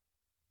argue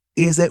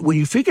is that when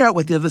you figure out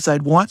what the other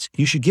side wants,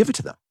 you should give it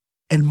to them.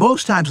 And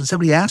most times when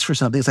somebody asks for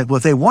something, it's like, well,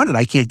 if they want it,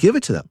 I can't give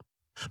it to them.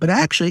 But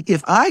actually,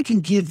 if I can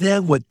give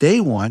them what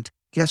they want,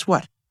 guess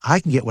what? I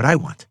can get what I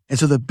want. And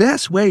so the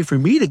best way for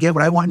me to get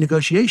what I want in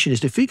negotiation is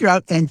to figure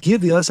out and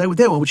give the other side what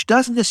they want, which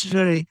doesn't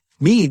necessarily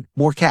mean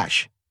more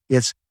cash.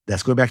 Let's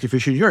go back to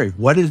Fisher and Jury.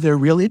 What is their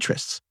real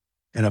interests?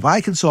 And if I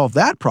can solve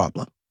that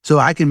problem, so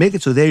I can make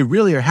it so they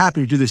really are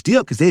happy to do this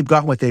deal because they've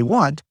got what they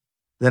want,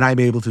 then I'm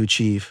able to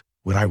achieve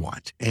what I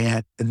want.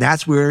 And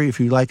that's where, if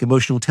you like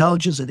emotional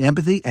intelligence and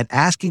empathy and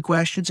asking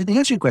questions and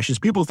answering questions,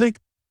 people think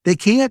they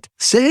can't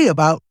say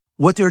about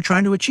what they're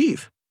trying to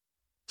achieve.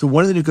 So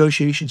one of the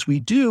negotiations we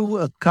do,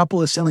 a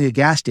couple is selling a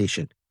gas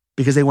station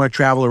because they want to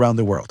travel around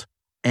the world.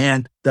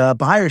 And the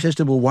buyer says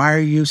to them, well, why are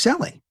you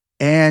selling?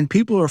 And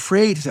people are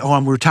afraid to say, oh,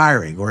 I'm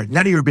retiring, or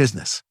none of your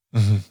business.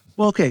 Mm-hmm.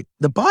 Well, okay,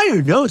 the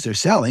buyer knows they're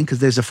selling because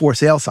there's a for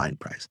sale sign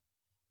price.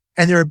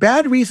 And there are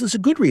bad reasons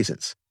and good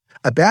reasons.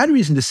 A bad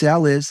reason to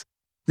sell is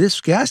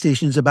this gas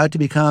station is about to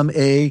become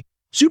a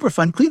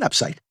Superfund cleanup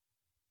site.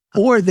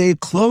 Or they've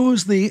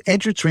closed the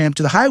entrance ramp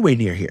to the highway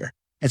near here.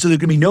 And so there are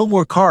going to be no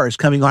more cars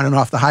coming on and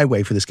off the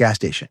highway for this gas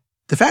station.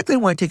 The fact that I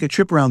want to take a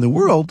trip around the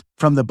world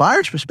from the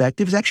buyer's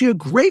perspective is actually a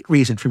great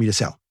reason for me to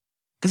sell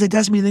because it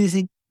doesn't mean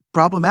anything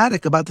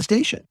problematic about the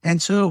station.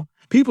 And so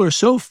people are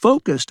so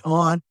focused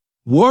on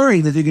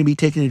worrying that they're going to be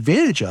taken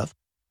advantage of,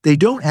 they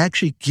don't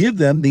actually give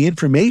them the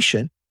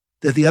information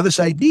that the other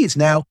side needs.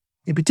 Now,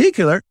 in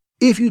particular,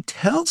 if you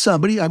tell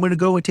somebody, I'm going to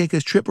go and take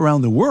this trip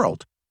around the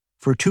world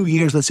for 2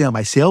 years, let's say on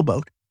my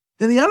sailboat,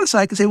 then the other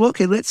side can say, well,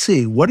 okay, let's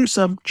see. What are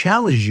some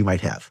challenges you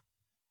might have?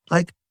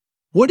 Like,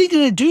 what are you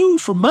going to do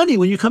for money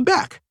when you come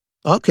back?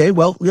 Okay,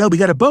 well, we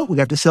got a boat. We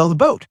have to sell the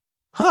boat.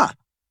 Well,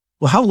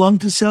 how long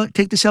does it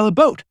take to sell a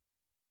boat?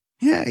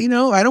 Yeah,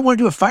 I don't want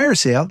to do a fire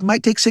sale. It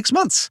might take 6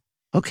 months.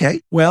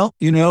 Okay, well,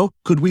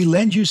 could we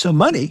lend you some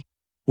money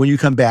when you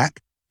come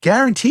back?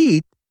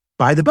 Guaranteed,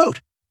 buy the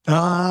boat.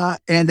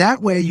 And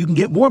that way you can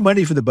get more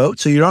money for the boat,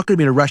 so you're not going to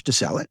be in a rush to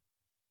sell it.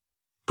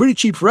 Pretty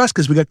cheap for us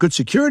because we got good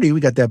security. We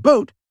got that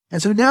boat.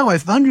 And so now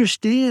I've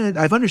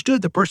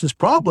understood the person's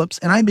problems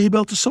and I may be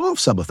able to solve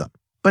some of them.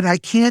 But I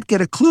can't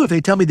get a clue if they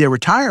tell me they're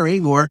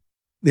retiring or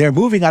they're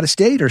moving out of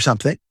state or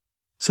something.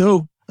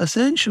 So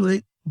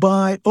essentially,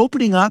 by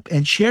opening up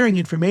and sharing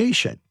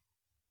information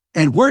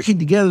and working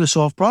together to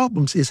solve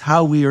problems is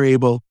how we are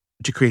able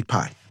to create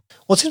pie.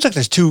 Well, it seems like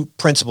there's two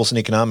principles in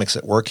economics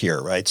at work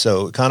here, right?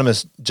 So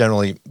economists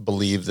generally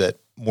believe that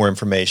more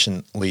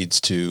information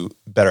leads to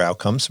better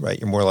outcomes, right?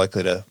 You're more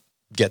likely to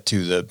get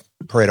to the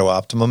Pareto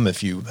optimum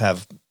if you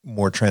have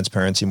more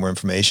transparency, more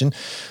information.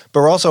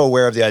 But we're also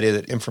aware of the idea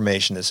that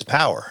information is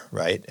power,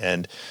 right?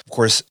 And of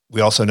course,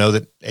 we also know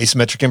that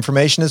asymmetric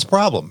information is a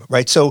problem,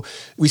 right? So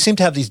we seem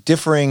to have these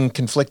differing,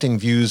 conflicting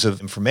views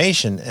of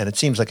information. And it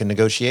seems like in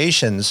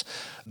negotiations,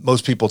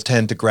 most people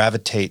tend to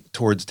gravitate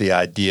towards the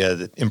idea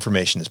that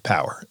information is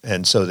power.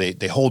 And so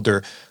they hold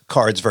their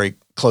cards very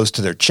close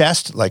to their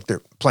chest, like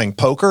they're playing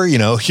poker. You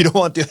don't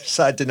want the other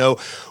side to know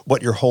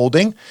what you're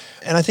holding.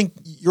 And I think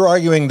you're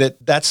arguing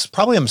that that's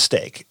probably a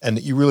mistake and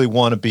that you really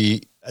want to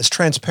be as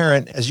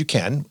transparent as you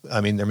can. I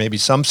mean, there may be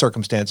some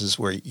circumstances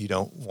where you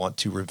don't want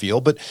to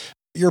reveal, but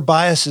your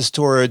bias is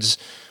towards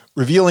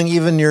revealing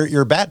even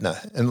your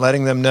BATNA and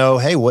letting them know,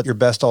 hey, what your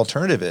best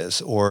alternative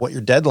is or what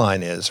your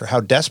deadline is or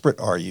how desperate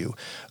are you.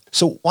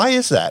 So why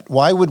is that?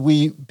 Why would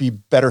we be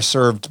better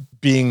served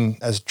being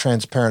as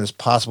transparent as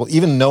possible,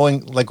 even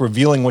knowing,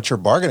 revealing what your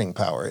bargaining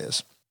power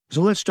is?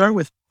 So let's start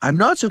with, I'm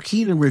not so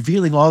keen on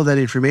revealing all of that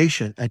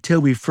information until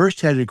we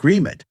first had an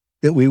agreement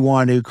that we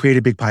want to create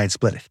a big pie and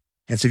split it.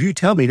 And so if you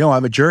tell me, no,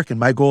 I'm a jerk and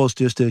my goal is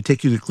just to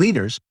take you to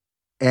cleaners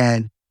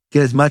and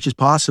get as much as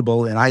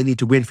possible and I need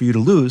to win for you to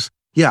lose,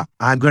 yeah,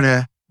 I'm going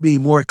to be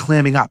more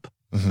clamming up.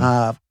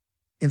 Mm-hmm.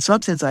 In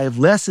some sense, I have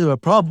less of a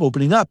problem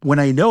opening up when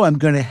I know I'm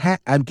getting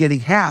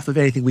half of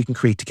anything we can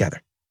create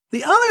together.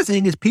 The other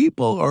thing is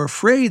people are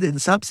afraid that in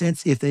some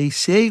sense, if they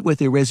say what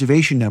their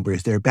reservation number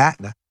is, their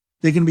BATNA,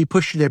 they're going to be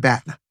pushed to their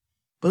BATNA.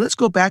 But let's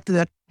go back to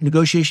that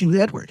negotiation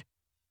with Edward.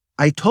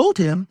 I told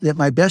him that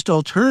my best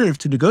alternative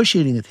to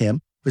negotiating with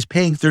him was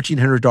paying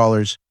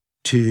 $1,300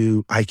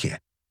 to ICANN.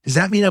 Does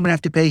that mean I'm going to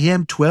have to pay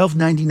him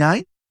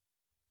 $12.99?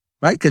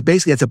 Right? Because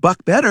basically it's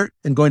 $1 better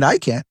than going to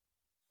ICANN.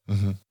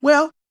 Mm-hmm.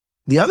 Well,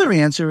 the other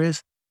answer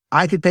is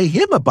I could pay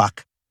him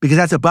 $1 because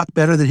that's $1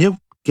 better than him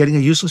getting a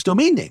useless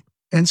domain name.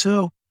 And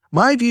so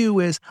my view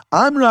is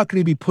I'm not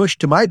going to be pushed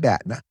to my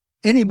BATNA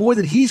any more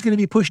than he's going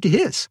to be pushed to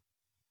his.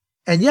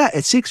 And yeah,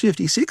 at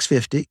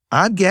 $650,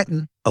 I'm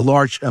getting a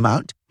large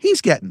amount.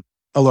 He's getting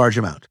a large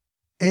amount.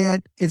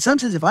 And in some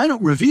sense, if I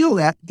don't reveal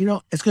that,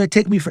 it's going to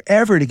take me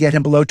forever to get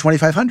him below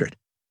 2,500.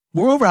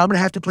 Moreover, I'm going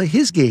to have to play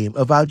his game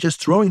about just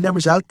throwing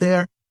numbers out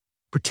there,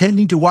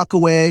 pretending to walk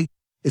away.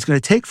 It's going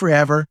to take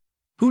forever.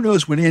 Who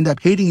knows, we're going to end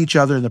up hating each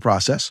other in the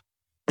process.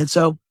 And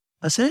so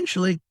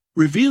essentially,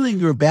 revealing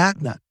your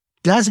BATNA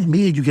doesn't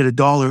mean you get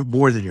 $1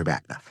 more than your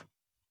BATNA.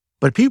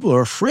 But people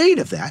are afraid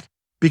of that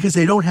because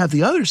they don't have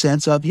the other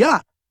sense of,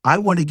 I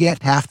want to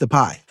get half the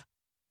pie.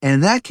 And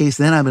in that case,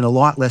 then I'm in a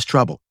lot less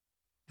trouble.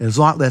 And it's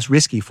a lot less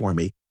risky for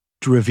me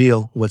to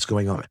reveal what's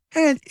going on.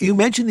 And you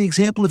mentioned the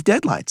example of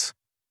deadlines.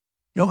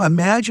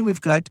 Imagine we've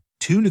got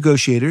two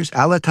negotiators,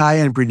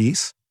 Alakaya and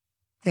Bernice,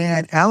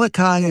 and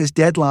Alakaya's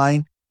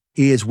deadline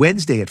is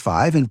Wednesday at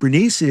 5, and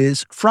Bernice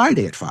is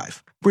Friday at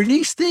 5.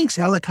 Bernice thinks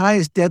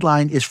Alakaya's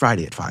deadline is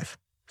Friday at 5.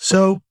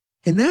 So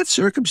in that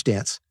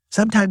circumstance,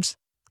 sometimes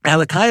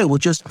Alakaya will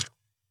just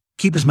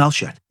keep his mouth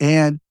shut,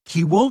 and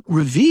he won't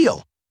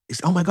reveal.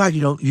 He's, oh my God,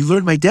 you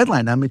learned my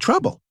deadline, I'm in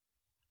trouble.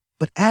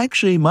 But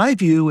actually, my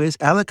view is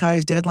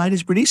Alakaya's deadline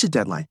is Bernice's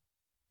deadline.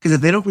 Because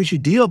if they don't reach a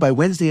deal by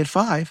Wednesday at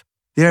 5,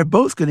 they're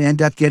both going to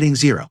end up getting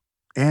 0.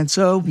 And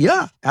so,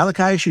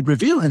 Alakaya should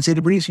reveal and say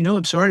to Bernice,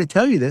 I'm sorry to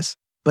tell you this,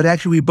 but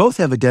actually we both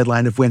have a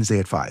deadline of Wednesday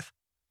at 5.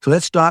 So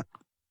let's stop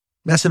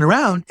messing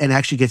around and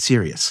actually get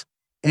serious.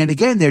 And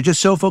again, they're just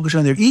so focused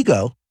on their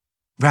ego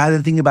rather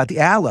than thinking about the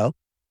allo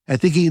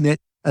and thinking that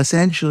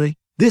essentially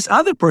this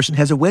other person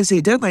has a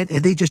Wednesday deadline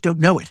and they just don't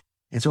know it.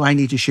 And so I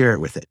need to share it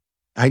with it.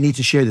 I need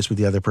to share this with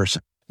the other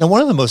person. Now,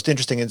 one of the most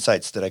interesting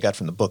insights that I got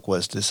from the book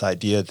was this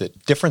idea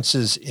that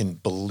differences in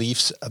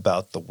beliefs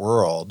about the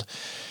world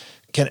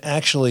can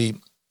actually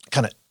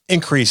kind of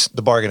increase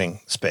the bargaining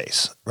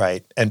space,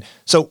 right? And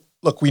so,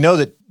 look, we know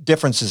that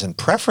differences in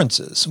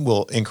preferences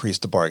will increase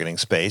the bargaining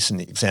space. And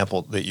the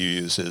example that you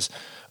use is,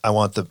 I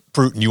want the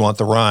fruit and you want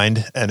the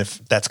rind. And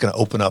if that's going to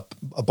open up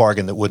a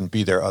bargain that wouldn't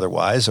be there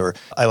otherwise, or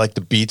I like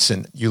the beets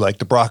and you like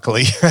the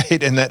broccoli,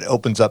 right? And that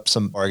opens up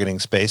some bargaining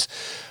space.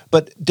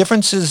 But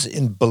differences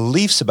in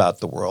beliefs about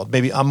the world,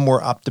 maybe I'm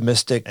more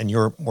optimistic and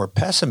you're more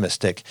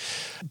pessimistic,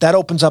 that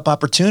opens up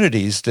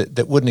opportunities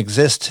that wouldn't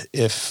exist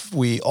if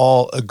we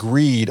all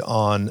agreed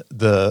on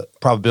the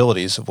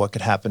probabilities of what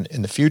could happen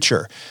in the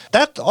future.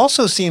 That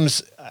also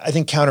seems, I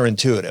think,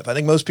 counterintuitive. I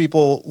think most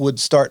people would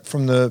start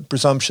from the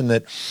presumption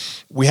that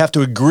we have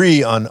to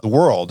agree on the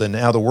world and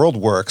how the world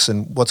works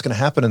and what's going to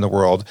happen in the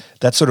world.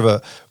 That's sort of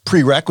a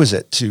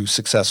prerequisite to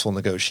successful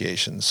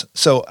negotiations.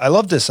 So I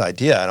love this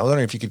idea, and I was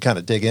wondering if you could kind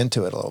of dig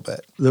into it a little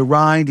bit. The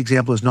rind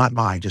example is not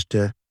mine, just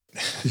to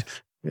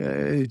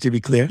be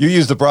clear. You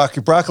use the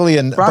broccoli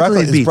and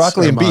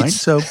beets.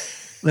 So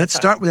let's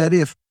start with that.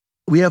 If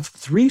we have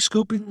 3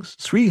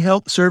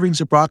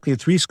 servings of broccoli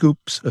and 3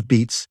 scoops of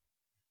beets,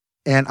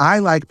 and I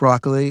like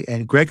broccoli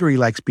and Gregory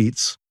likes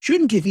beets,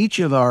 shouldn't give each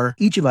of us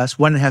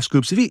 1.5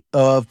 scoops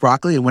of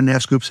broccoli and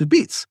 1.5 scoops of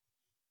beets.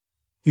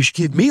 You should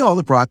give me all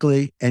the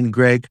broccoli and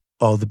Greg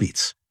all the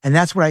beets. And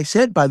that's what I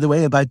said, by the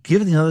way, about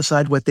giving the other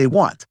side what they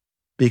want.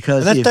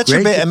 Because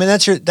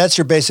that's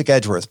your basic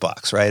Edgeworth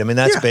box, right? I mean,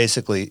 that's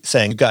basically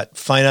saying you've got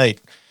finite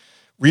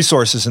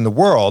resources in the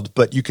world,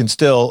 but you can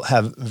still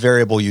have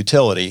variable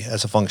utility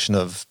as a function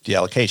of the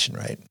allocation,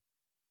 right?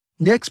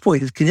 Next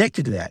point is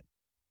connected to that.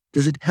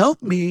 Does it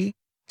help me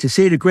to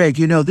say to Greg,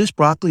 this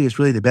broccoli is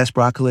really the best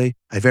broccoli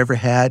I've ever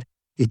had.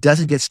 It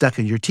doesn't get stuck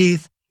in your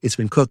teeth. It's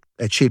been cooked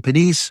at chez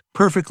Panisse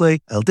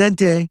perfectly, al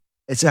dente.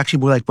 It's actually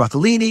more like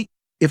broccolini.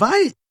 If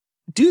I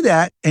do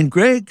that and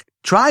Greg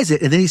tries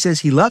it and then he says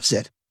he loves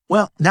it,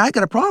 well, now I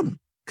got a problem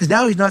because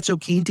now he's not so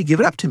keen to give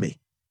it up to me.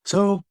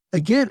 So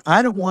again,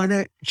 I don't want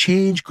to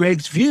change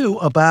Greg's view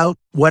about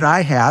what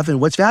I have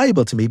and what's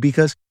valuable to me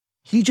because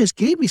he just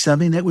gave me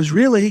something that was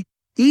really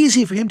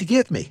easy for him to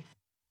give me.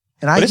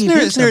 But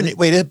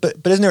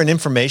isn't there an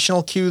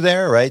informational cue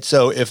there, right?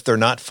 So if they're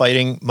not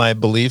fighting my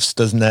beliefs,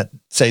 doesn't that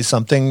say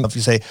something? If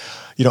you say,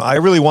 I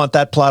really want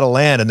that plot of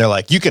land, and they're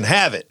like, you can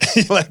have it.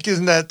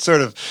 Isn't that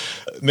sort of,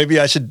 maybe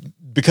I should,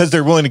 because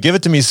they're willing to give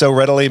it to me so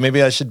readily,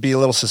 maybe I should be a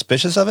little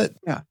suspicious of it?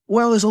 Yeah.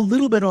 Well, there's a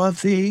little bit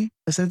of the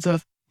sense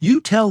of,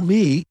 you tell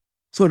me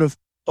sort of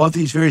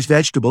these various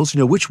vegetables,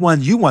 which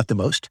one you want the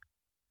most,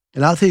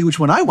 and I'll tell you which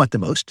one I want the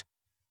most.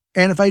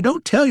 And if I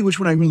don't tell you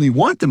which one I really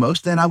want the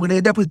most, then I'm going to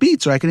end up with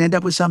beets, or I can end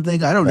up with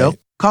something, I don't know,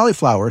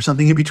 cauliflower or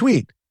something in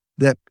between.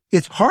 That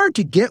it's hard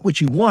to get what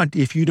you want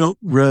if you don't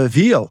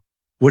reveal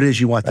what it is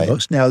you want the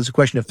most. Now, there's a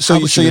question of how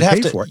much you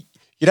pay for it.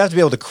 You'd have to be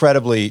able to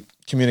credibly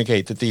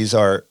communicate that these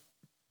are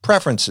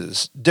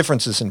preferences,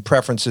 differences in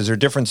preferences or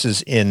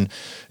differences in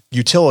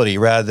utility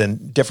rather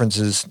than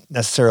differences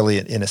necessarily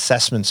in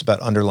assessments about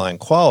underlying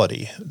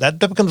quality. That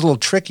becomes a little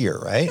trickier,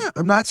 right? Yeah,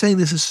 I'm not saying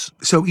this is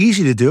so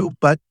easy to do,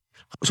 but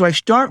so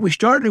we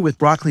started with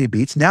broccoli and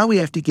beets. Now we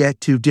have to get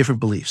to different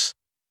beliefs.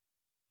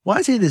 Well,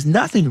 I say there's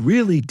nothing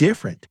really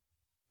different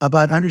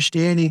about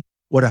understanding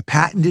what a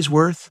patent is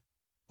worth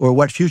or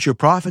what future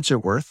profits are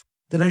worth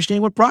than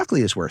understanding what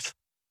broccoli is worth.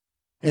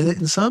 And that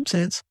in some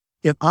sense,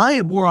 if I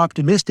am more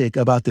optimistic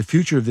about the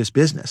future of this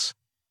business,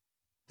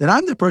 then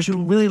I'm the person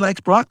who really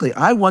likes broccoli.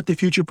 I want the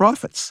future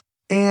profits.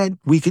 And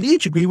we can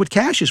each agree what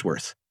cash is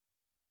worth.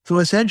 So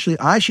essentially,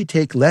 I should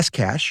take less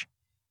cash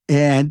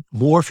and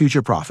more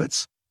future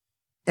profits.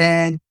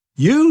 And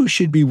you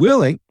should be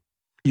willing,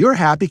 you're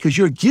happy because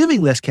you're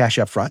giving less cash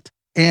up front.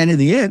 And in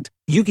the end,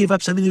 you give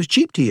up something that's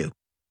cheap to you,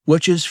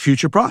 which is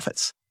future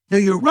profits. Now,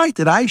 you're right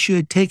that I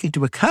should take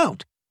into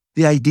account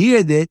the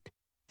idea that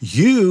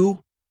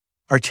you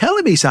are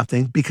telling me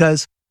something,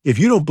 because if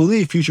you don't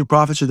believe future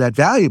profits are that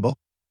valuable,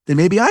 then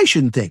maybe I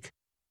shouldn't think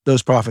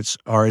those profits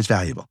are as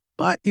valuable.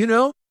 But,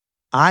 people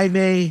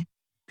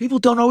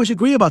don't always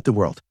agree about the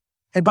world.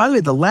 And by the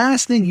way, the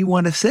last thing you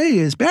want to say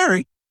is,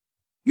 Barry,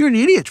 you're an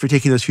idiot for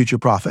taking those future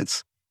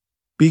profits,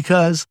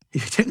 because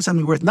if you're taking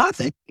something worth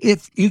nothing,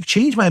 if you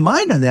change my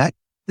mind on that,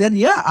 then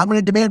yeah, I'm going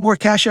to demand more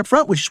cash up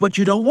front, which is what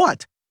you don't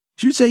want.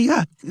 So you'd say,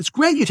 yeah, it's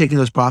great you're taking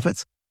those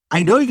profits.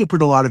 I know you can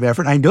put a lot of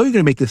effort. I know you're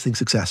going to make this thing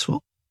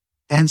successful.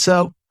 And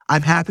so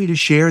I'm happy to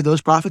share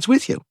those profits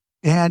with you.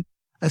 And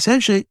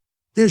essentially,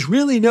 there's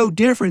really no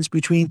difference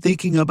between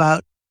thinking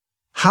about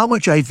how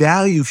much I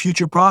value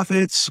future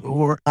profits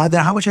or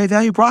how much I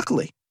value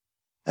broccoli.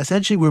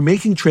 Essentially, we're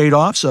making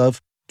trade-offs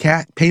of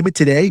payment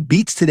today,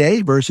 beets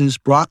today versus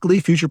broccoli,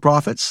 future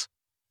profits.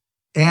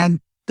 And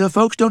the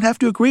folks don't have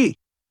to agree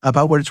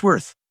about what it's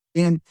worth.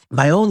 In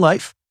my own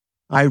life,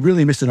 I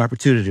really missed an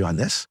opportunity on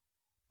this.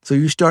 So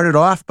you started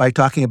off by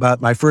talking about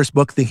my first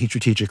book, Thinking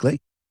Strategically.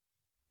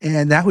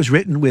 And that was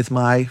written with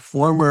my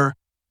former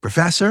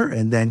professor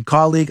and then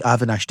colleague,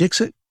 Avinash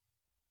Dixit.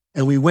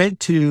 And we went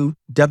to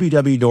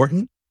W.W.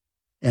 Norton.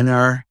 And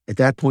at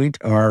that point,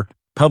 our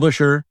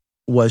publisher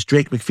was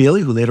Drake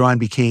McFeely, who later on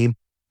became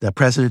the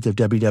president of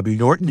W.W.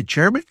 Norton, the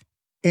chairman.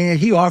 And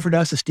he offered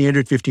us a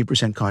standard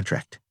 15%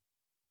 contract.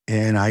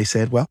 And I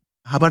said, well,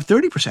 how about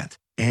 30%?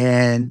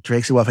 And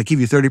Drake said, well, if I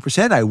give you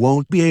 30%, I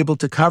won't be able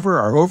to cover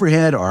our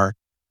overhead, our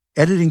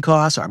editing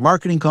costs, our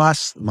marketing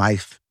costs, my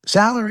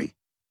salary.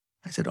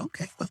 I said,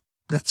 okay, well,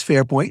 that's a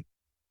fair point.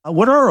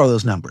 What are all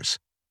those numbers?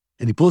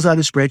 And he pulls out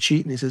his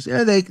spreadsheet and he says,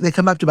 yeah, they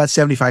come up to about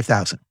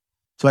 75,000.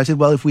 So I said,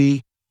 well, if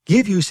we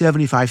give you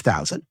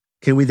 75,000,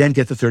 can we then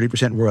get the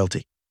 30%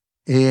 royalty?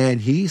 And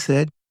he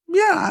said,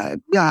 yeah,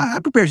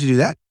 I'm prepared to do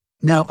that.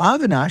 Now,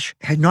 Avinash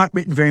had not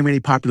written very many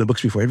popular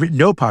books before. He had written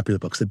no popular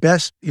books. The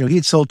best, he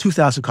had sold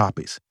 2,000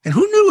 copies. And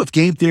who knew if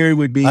game theory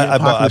would be a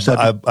popular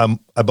subject?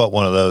 I bought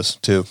one of those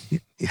too.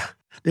 Yeah,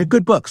 they're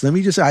good books. Let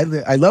me just say,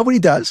 I love what he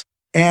does.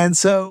 And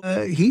so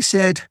he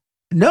said,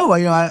 no,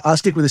 I'll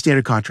stick with the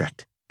standard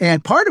contract.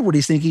 And part of what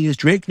he's thinking is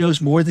Drake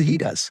knows more than he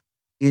does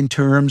in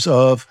terms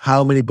of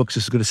how many books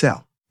this is going to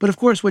sell. But of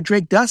course, what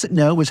Drake doesn't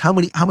know is how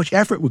much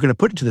effort we're going to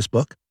put into this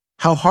book,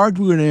 how hard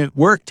we're going to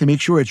work to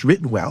make sure it's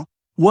written well,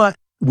 what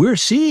we're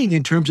seeing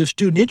in terms of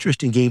student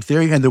interest in game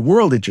theory and the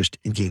world interest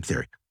in game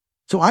theory.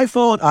 So I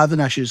followed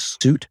Avinash's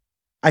suit.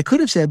 I could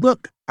have said,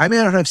 look, I may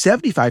not have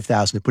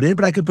 75,000 to put in,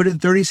 but I could put in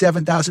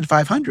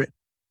 37,500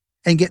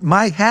 and get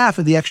my half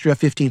of the extra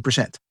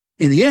 15%.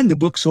 In the end, the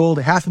book sold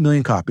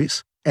 500,000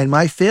 copies, and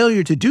my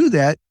failure to do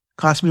that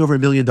cost me over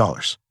 $1 million.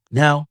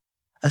 Now,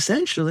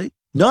 essentially,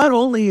 not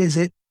only is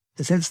it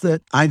the sense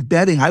that I'm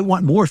betting I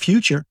want more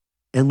future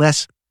and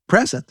less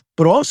present,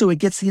 but also it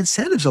gets the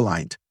incentives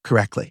aligned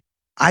correctly.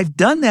 I've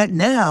done that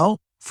now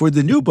for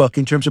the new book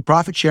in terms of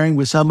profit sharing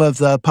with some of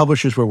the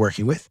publishers we're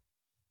working with.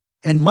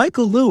 And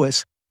Michael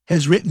Lewis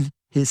has written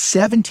his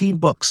 17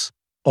 books,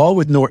 all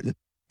with Norton.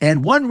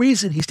 And one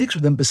reason he sticks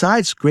with them,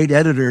 besides great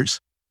editors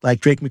like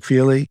Drake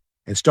McFeely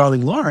and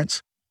Starling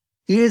Lawrence,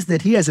 is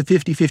that he has a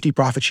 50-50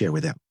 profit share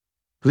with them.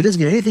 So he doesn't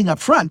get anything up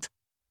front.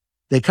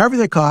 They cover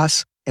their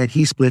costs, and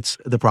he splits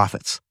the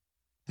profits.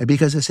 And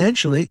because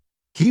essentially,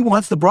 he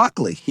wants the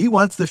broccoli. He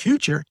wants the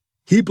future.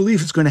 He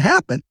believes it's going to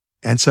happen.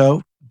 And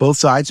so both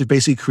sides are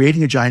basically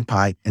creating a giant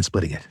pie and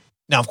splitting it.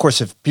 Now, of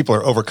course, if people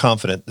are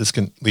overconfident, this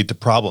can lead to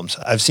problems.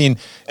 I've seen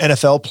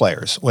NFL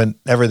players,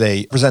 whenever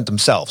they present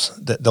themselves,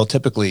 that they'll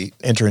typically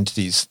enter into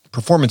these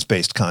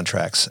performance-based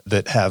contracts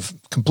that have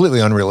completely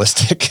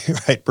unrealistic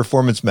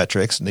performance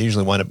metrics, and they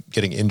usually wind up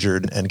getting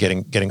injured and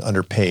getting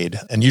underpaid.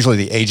 And usually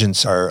the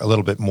agents are a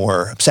little bit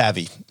more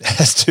savvy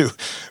as to,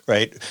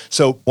 right?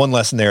 So one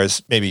lesson there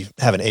is maybe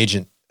have an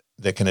agent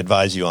that can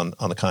advise you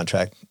on the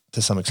contract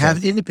to some extent.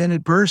 Have an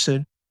independent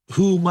person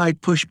who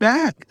might push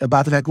back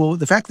about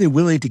the fact they're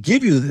willing to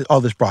give you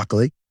all this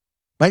broccoli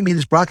might mean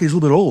this broccoli is a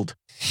little bit old.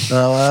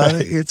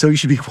 So you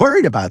should be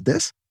worried about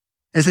this.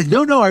 And say,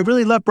 no, I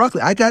really love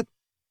broccoli.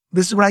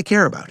 This is what I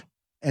care about.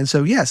 And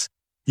so, yes,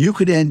 you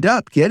could end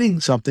up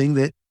getting something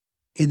that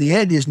in the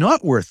end is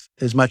not worth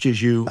as much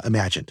as you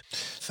imagined.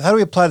 So how do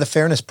we apply the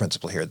fairness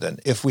principle here then?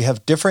 If we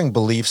have differing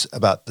beliefs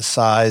about the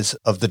size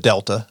of the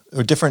delta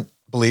or different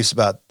beliefs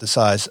about the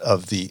size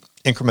of the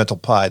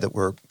incremental pie that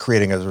we're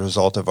creating as a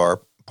result of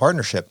our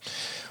partnership,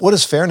 what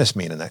does fairness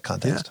mean in that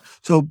context? Yeah.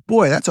 So,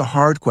 boy, that's a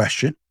hard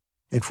question.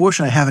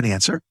 Unfortunately, I have an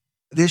answer.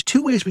 There's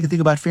two ways we can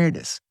think about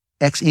fairness,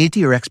 ex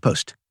ante or ex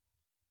post.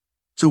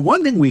 So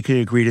one thing we can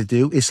agree to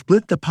do is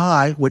split the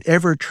pie,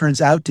 whatever turns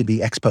out to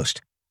be ex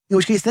post. In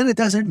which case, then it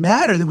doesn't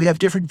matter that we have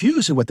different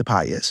views of what the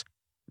pie is.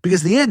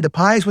 Because in the end, the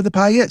pie is what the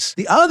pie is.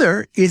 The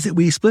other is that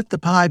we split the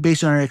pie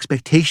based on our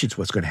expectations of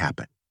what's going to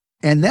happen.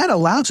 And that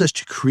allows us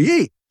to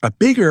create a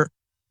bigger,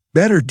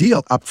 better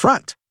deal up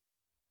front.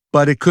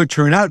 But it could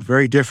turn out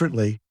very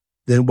differently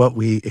than what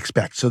we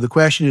expect. So the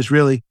question is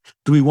really,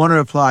 do we want to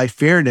apply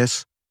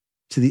fairness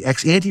to the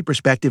ex ante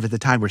perspective at the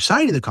time we're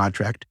signing the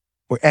contract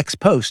or ex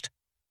post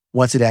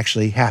once it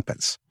actually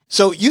happens?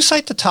 So you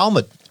cite the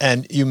Talmud,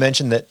 and you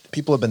mentioned that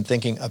people have been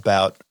thinking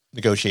about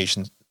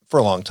negotiations for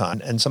a long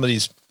time. And some of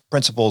these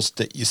principles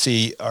that you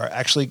see are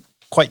actually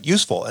quite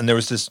useful. And there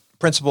was this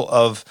principle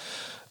of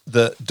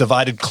the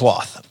divided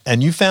cloth.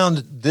 And you found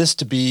this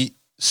to be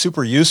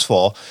super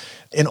useful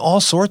in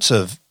all sorts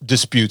of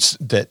disputes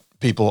that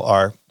people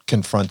are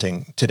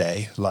confronting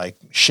today, like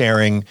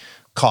sharing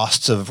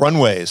costs of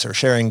runways or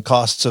sharing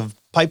costs of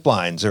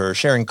pipelines or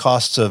sharing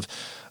costs of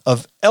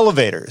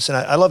elevators. And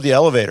I love the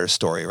elevator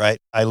story, right?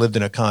 I lived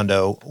in a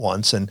condo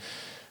once, and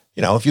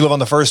if you live on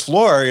the first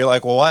floor, you're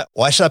like, well,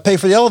 why should I pay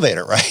for the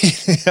elevator, right?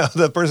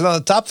 The person on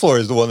the top floor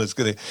is the one that's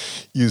going to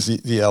use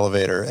the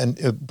elevator.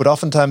 But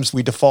oftentimes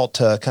we default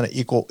to kind of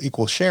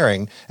equal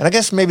sharing. And I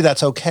guess maybe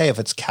that's okay if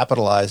it's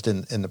capitalized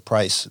in the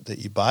price that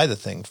you buy the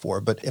thing for.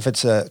 But if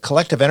it's a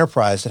collective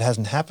enterprise that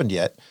hasn't happened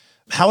yet,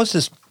 how is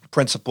this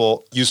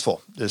principle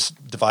useful, this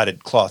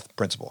divided cloth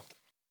principle?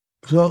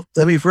 So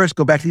let me first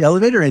go back to the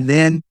elevator, and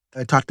then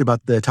I talked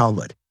about the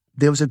Talmud.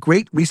 There was a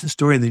great recent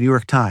story in the New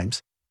York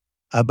Times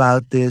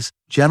about this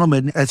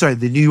gentleman,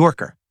 the New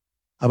Yorker,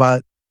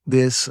 about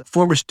this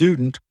former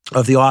student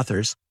of the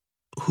author's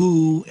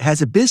who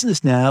has a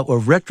business now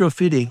of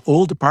retrofitting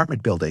old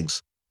apartment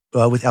buildings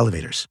with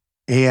elevators.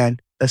 And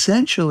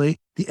essentially,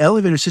 the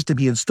elevator system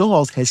he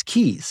installs has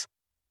keys.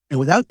 And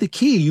without the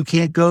key, you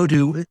can't go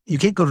to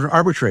an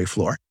arbitrary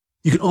floor.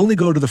 You can only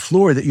go to the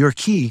floor that your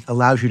key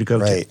allows you to go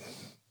to. Right.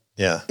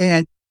 Yeah.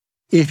 And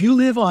if you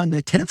live on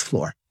the 10th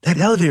floor, that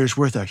elevator is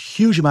worth a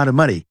huge amount of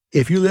money.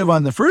 If you live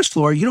on the first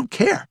floor, you don't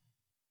care.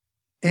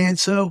 And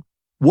so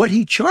what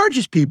he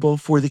charges people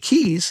for the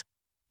keys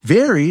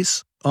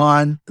varies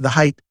on the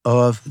height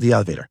of the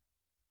elevator.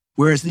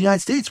 Whereas in the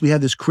United States, we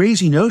have this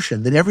crazy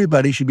notion that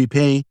everybody should be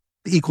paying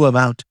the equal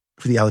amount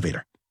for the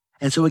elevator.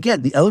 And so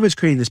again, the elevator is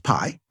creating this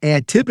pie,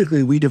 and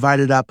typically we divide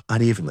it up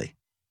unevenly.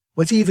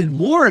 What's even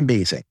more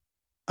amazing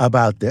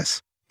about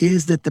this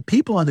is that the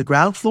people on the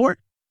ground floor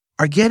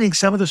are getting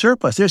some of the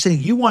surplus. They're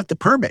saying, you want the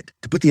permit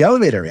to put the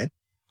elevator in.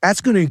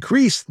 That's going to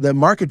increase the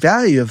market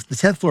value of the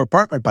 10th floor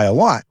apartment by a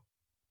lot.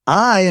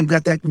 I am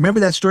got that. Remember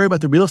that story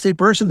about the real estate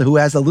person who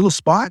has a little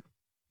spot?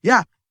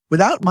 Yeah.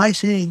 Without my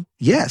saying,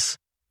 yes,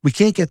 we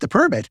can't get the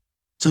permit.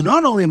 So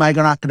not only am I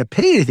not going to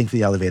pay anything for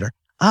the elevator,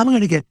 I'm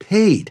going to get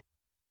paid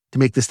to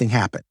make this thing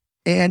happen.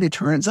 And it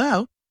turns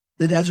out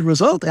that as a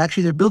result,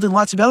 actually, they're building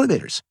lots of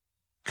elevators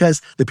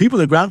because the people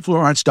on the ground floor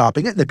aren't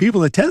stopping it. The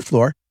people on the 10th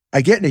floor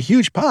are getting a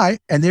huge pie,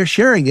 and they're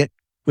sharing it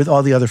with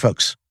all the other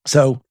folks.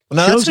 So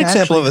now that's an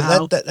example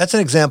of that's an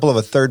example of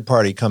a third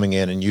party coming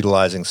in and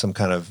utilizing some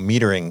kind of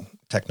metering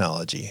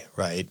technology,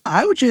 right?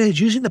 I would say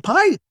it's using the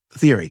pie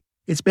theory.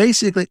 It's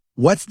basically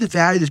what's the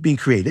value that's being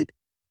created,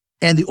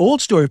 and the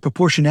old story of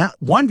proportionality.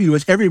 One view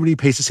is everybody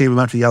pays the same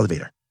amount for the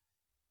elevator.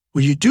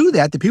 When you do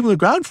that, the people on the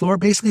ground floor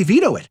basically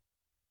veto it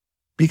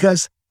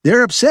because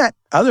they're upset.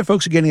 Other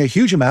folks are getting a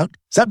huge amount.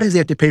 Sometimes they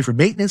have to pay for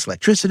maintenance,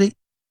 electricity,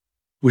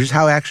 which is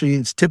how actually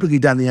it's typically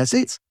done in the United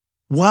States.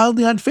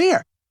 Wildly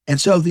unfair. And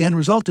so the end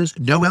result is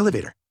no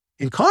elevator.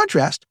 In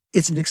contrast,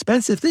 it's an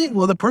expensive thing.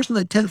 Well, the person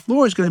on the 10th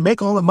floor is going to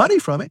make all the money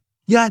from it.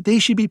 Yeah, they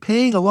should be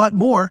paying a lot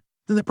more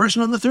than the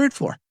person on the 3rd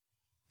floor.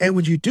 And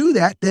when you do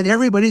that, then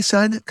everybody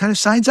kind of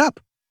signs up,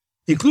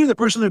 including the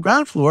person on the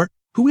ground floor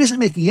who isn't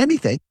making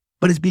anything,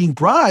 but is being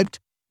bribed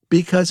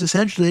because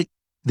essentially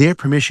their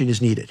permission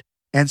is needed.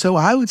 And so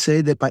I would say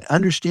that by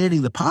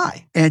understanding the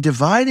pie and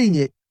dividing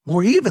it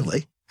more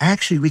evenly,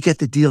 actually we get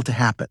the deal to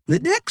happen. The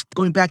next,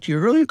 going back to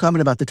your earlier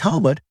comment about the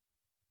Talmud,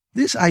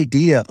 this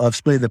idea of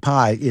splitting the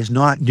pie is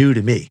not new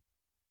to me.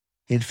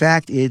 In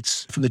fact,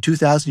 it's from the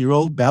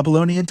 2,000-year-old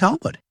Babylonian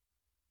Talmud.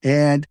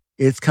 And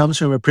it comes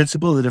from a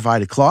principle of the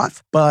divided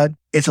cloth, but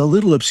it's a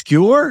little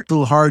obscure, a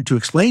little hard to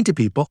explain to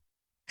people.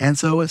 And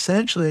so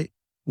essentially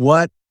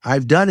what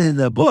I've done in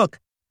the book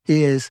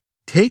is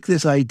take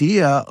this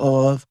idea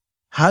of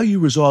how you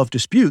resolve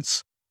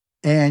disputes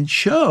and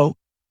show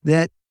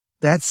that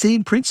that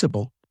same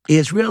principle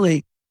is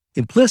really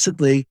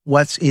implicitly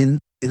what's in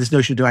this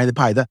notion of dividing the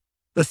pie.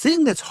 The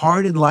thing that's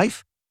hard in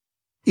life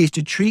is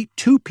to treat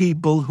two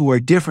people who are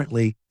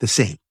differently the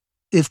same.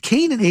 If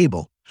Cain and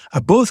Abel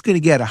are both going to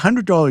get a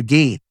 $100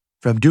 gain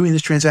from doing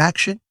this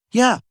transaction?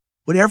 Yeah.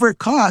 Whatever it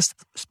costs,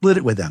 split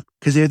it with them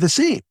because they're the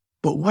same.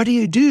 But what do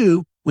you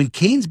do when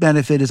Cain's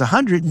benefit is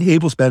 100 and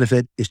Abel's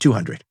benefit is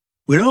 200?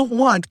 We don't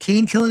want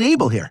Cain killing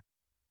Abel here.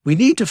 We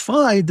need to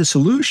find the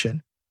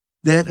solution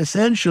that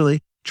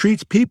essentially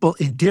treats people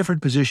in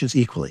different positions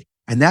equally.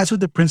 And that's what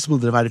the principle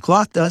of the divided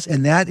cloth does.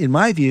 And that, in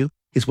my view,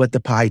 is what the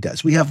pie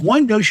does. We have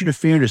one notion of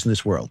fairness in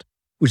this world,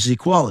 which is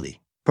equality.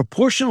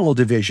 Proportional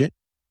division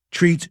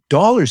treats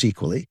dollars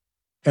equally.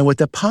 And what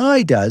the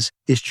pie does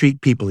is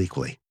treat people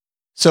equally.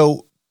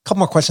 So a couple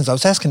more questions. I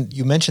was asking,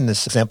 you mentioned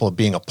this example of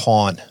being a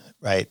pawn,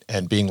 right?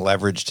 And being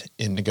leveraged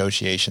in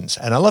negotiations.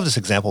 And I love this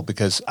example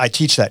because I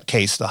teach that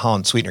case, the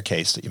Holland Sweetener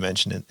case that you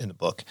mentioned in the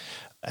book.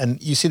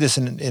 And you see this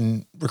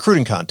in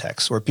recruiting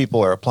contexts where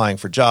people are applying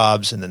for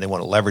jobs and then they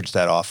want to leverage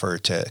that offer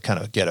to kind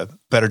of get a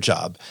better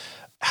job.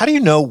 How do you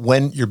know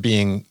when you're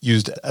being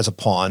used as a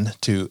pawn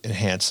to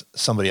enhance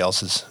somebody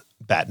else's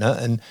BATNA?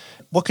 And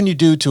what can you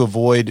do to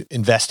avoid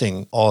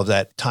investing all of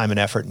that time and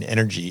effort and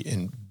energy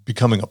in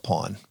becoming a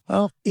pawn?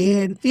 Well,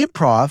 in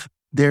improv,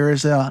 there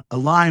is a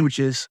line which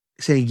is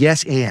saying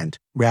yes and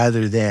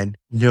rather than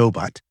no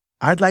but.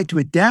 I'd like to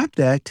adapt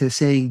that to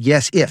saying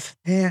yes if.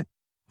 And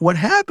what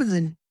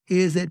happens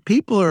is that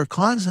people are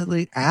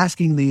constantly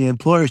asking the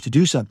employers to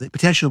do something,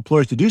 potential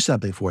employers to do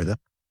something for them,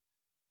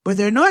 but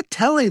they're not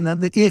telling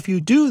them that if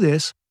you do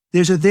this,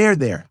 there's a there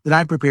that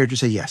I'm prepared to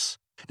say yes.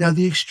 Now,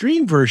 the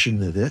extreme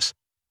version of this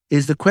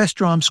is the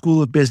Questrom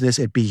School of Business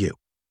at BU,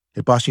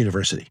 at Boston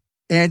University.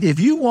 And if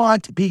you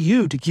want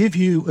BU to give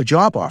you a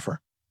job offer,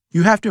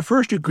 you have to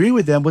first agree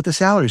with them what the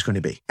salary is going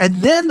to be. And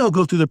then they'll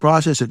go through the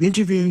process of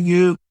interviewing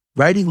you,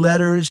 writing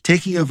letters,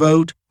 taking a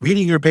vote,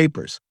 reading your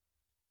papers.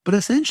 But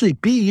essentially,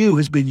 BU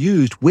has been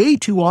used way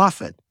too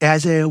often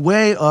as a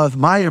way of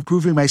my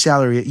improving my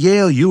salary at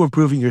Yale, you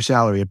improving your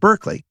salary at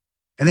Berkeley.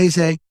 And they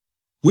say,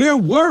 we're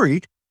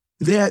worried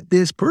that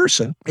this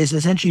person is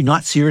essentially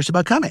not serious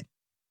about coming,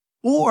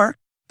 or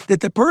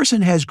that the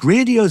person has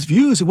grandiose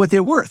views of what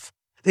they're worth.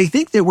 They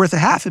think they're worth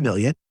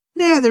 $500,000.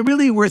 Nah, they're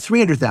really worth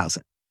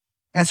 $300,000.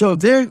 And so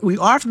we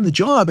offer them the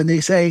job and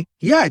they say,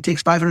 yeah, it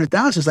takes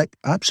 $500,000. It's like,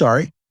 I'm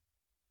sorry,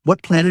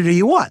 what planet are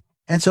you on?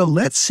 And so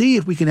let's see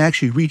if we can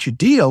actually reach a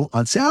deal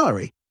on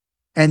salary.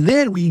 And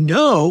then we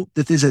know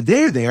that there's a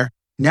there.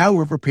 Now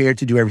we're prepared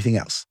to do everything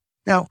else.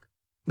 Now,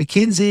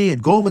 McKinsey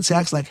and Goldman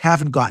Sachs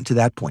haven't gotten to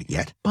that point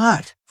yet.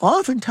 But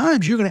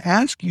oftentimes you're going to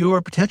ask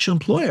your potential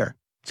employer,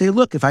 say,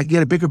 look, if I can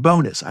get a bigger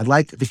bonus, I'd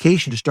like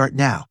vacation to start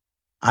now.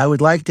 I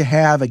would like to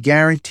have a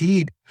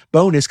guaranteed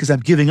bonus because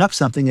I'm giving up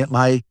something at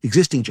my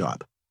existing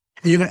job.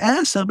 And you're going to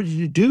ask somebody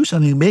to do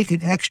something, make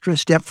an extra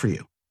step for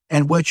you.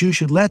 And what you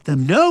should let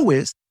them know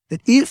is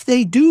that if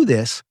they do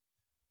this,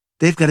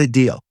 they've got a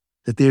deal,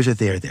 that there's a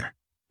there.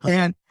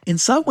 And in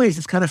some ways,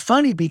 it's kind of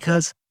funny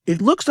because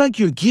it looks like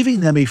you're giving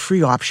them a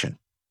free option.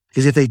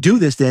 Because if they do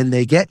this, then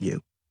they get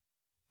you.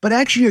 But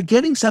actually, you're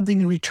getting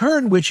something in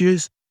return, which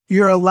is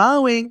you're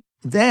allowing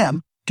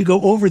them to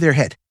go over their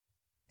head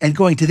and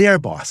going to their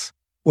boss,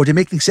 or to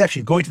make the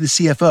exception, going to the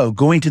CFO,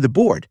 going to the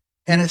board.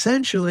 And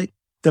essentially,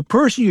 the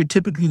person you're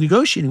typically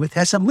negotiating with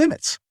has some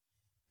limits.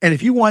 And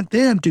if you want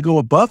them to go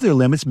above their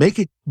limits, make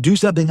it do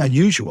something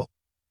unusual,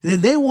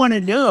 then they want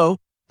to know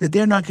that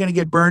they're not going to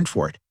get burned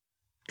for it.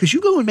 Because you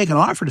go and make an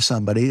offer to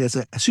somebody that's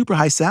a super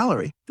high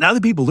salary, and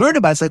other people learn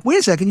about it. It's like, wait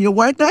a second,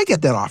 why didn't I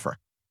get that offer?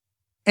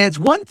 And it's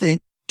one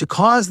thing to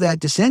cause that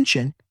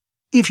dissension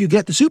if you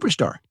get the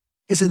superstar.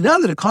 It's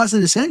another to cause the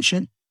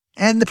dissension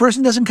and the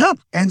person doesn't come.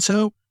 And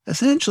so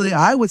essentially,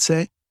 I would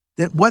say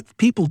that what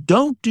people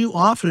don't do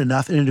often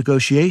enough in a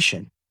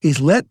negotiation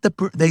is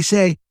they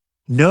say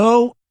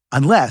no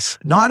unless,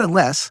 not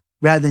unless,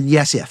 rather than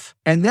yes if.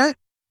 And that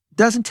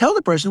doesn't tell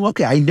the person, well,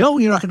 okay, I know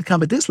you're not going to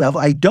come at this level.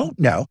 I don't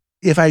know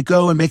if I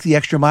go and make the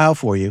extra mile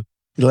for you,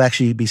 it'll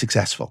actually be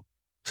successful.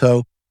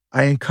 So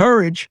I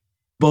encourage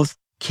both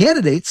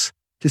candidates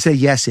to say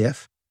yes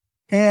if,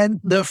 and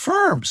the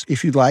firms,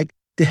 if you'd like,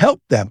 to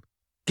help them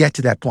get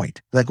to that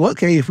point. Like, well,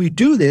 okay, if we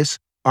do this,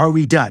 are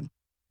we done?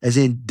 As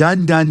in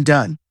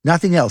done.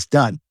 Nothing else,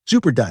 done.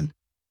 Super done.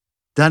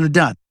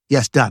 Done.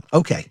 Yes, done.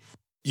 Okay.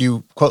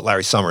 You quote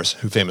Larry Summers,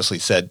 who famously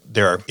said,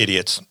 there are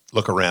idiots,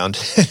 look around.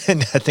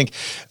 And I think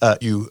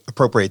you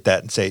appropriate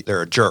that and say,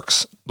 there are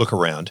jerks, look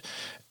around.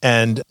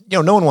 And,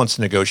 no one wants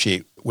to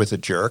negotiate with a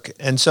jerk.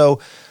 And so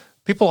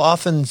people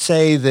often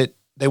say that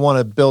they want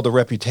to build a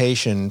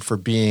reputation for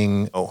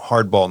being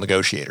hardball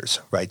negotiators,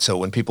 right? So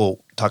when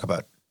people talk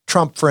about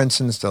Trump, for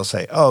instance, they'll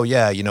say, oh,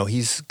 yeah,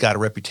 he's got a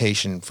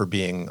reputation for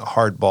being a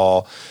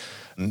hardball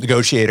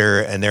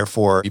negotiator, and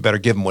therefore you better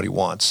give him what he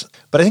wants.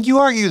 But I think you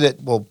argue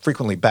that will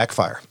frequently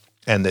backfire,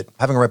 and that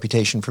having a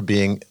reputation for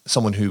being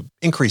someone who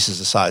increases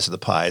the size of the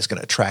pie is going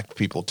to attract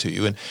people to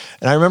you. And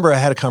I remember I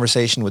had a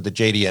conversation with the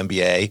JD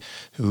MBA,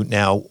 who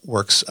now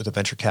works at the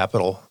venture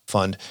capital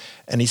fund,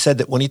 and he said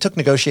that when he took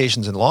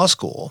negotiations in law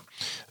school,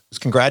 he was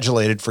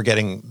congratulated for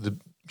getting the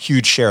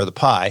huge share of the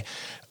pie.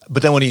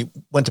 But then when he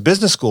went to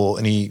business school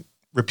and he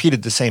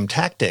repeated the same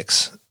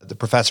tactics, the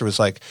professor was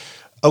like,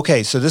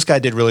 okay, so this guy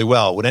did really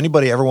well. Would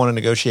anybody ever want to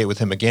negotiate with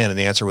him again? And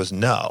the answer was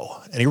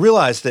no. And he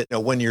realized that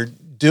when you're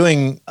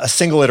doing a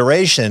single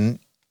iteration,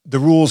 the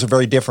rules are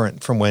very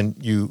different from when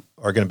you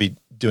are going to be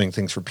doing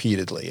things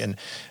repeatedly. And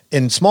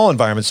in small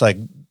environments like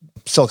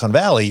Silicon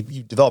Valley,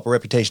 you develop a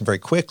reputation very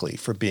quickly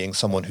for being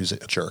someone who's a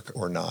jerk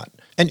or not.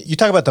 And you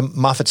talk about the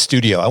Moffat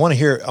Studio. I want to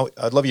hear,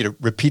 I'd love you to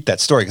repeat that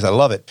story because I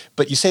love it.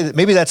 But you say that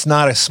maybe that's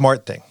not a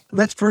smart thing.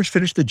 Let's first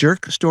finish the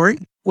jerk story.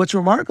 What's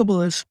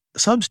remarkable is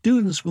some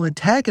students will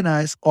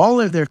antagonize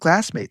all of their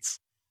classmates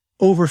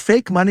over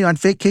fake money on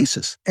fake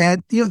cases.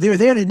 And, they're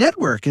there to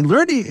network and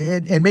learn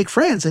and make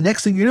friends. And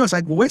next thing you know, it's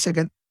like, well, wait a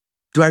second,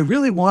 do I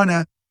really want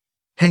to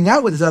hang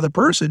out with this other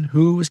person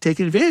who is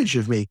taking advantage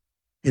of me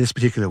in this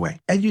particular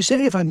way? And you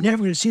say, if I'm never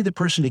going to see the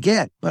person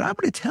again, but I'm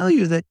going to tell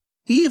you that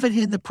even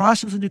in the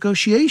process of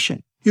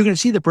negotiation, you're going to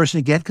see the person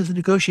again because the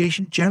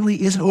negotiation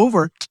generally isn't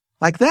over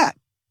like that.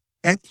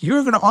 And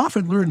you're going to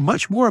often learn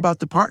much more about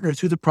the partner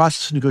through the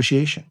process of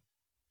negotiation.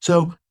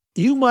 So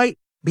you might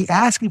be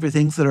asking for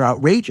things that are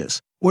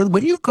outrageous. Or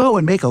when you go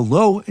and make a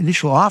low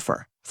initial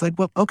offer, it's like,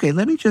 well, okay,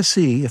 let me just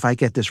see if I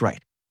get this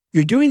right.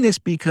 You're doing this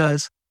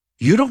because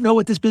you don't know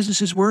what this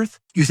business is worth.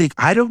 You think,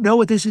 I don't know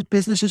what this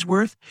business is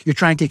worth. You're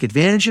trying to take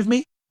advantage of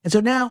me. And so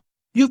now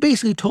you've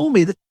basically told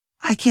me that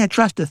I can't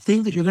trust a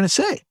thing that you're going to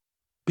say.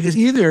 Because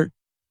either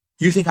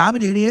you think I'm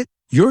an idiot,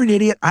 you're an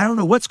idiot, I don't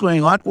know what's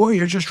going on, or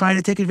you're just trying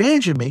to take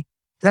advantage of me.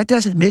 That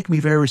doesn't make me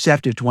very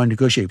receptive to want to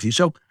negotiate with you.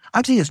 So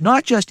I'm saying it's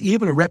not just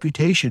even a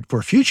reputation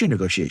for future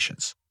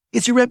negotiations.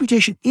 It's a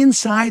reputation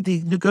inside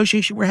the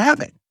negotiation we're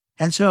having.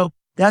 And so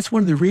that's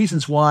one of the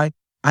reasons why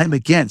I'm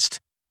against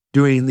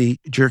doing the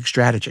jerk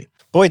strategy.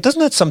 Boy, doesn't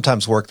that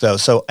sometimes work though?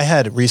 So I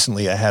had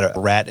a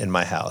rat in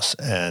my house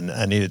and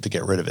I needed to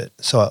get rid of it.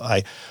 So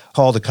I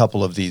called a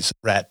couple of these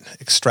rat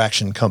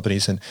extraction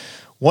companies, and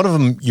one of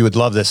them, you would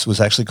love this, was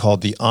actually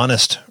called the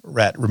Honest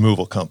Rat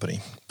Removal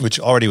Company,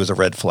 which already was a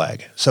red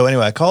flag. So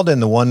anyway, I called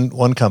in the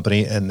one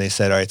company and they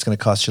said, all right, it's going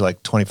to cost you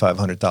like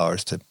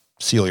 $2,500 to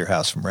seal your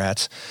house from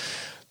rats.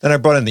 Then I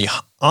brought in the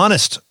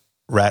Honest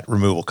Rat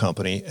Removal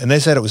Company and they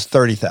said it was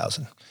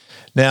 $30,000.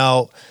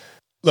 Now,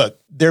 look,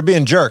 they're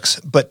being jerks,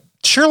 but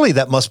surely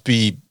that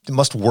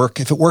must work.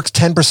 If it works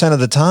 10% of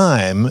the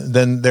time,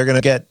 then they're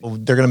going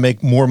to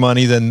make more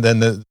money than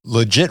the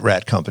legit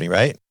rat company,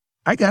 right?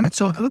 I got it.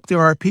 So look, there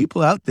are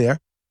people out there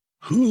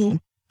who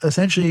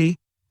essentially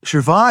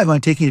survive on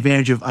taking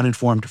advantage of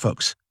uninformed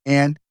folks.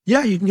 And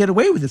yeah, you can get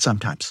away with it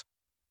sometimes.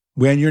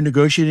 When you're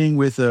negotiating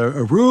with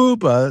a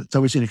rube, it's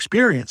always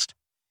inexperienced.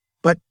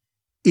 But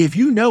if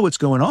you know what's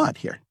going on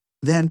here,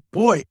 then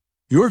boy,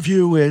 your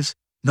view is,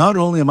 not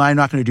only am I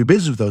not going to do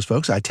business with those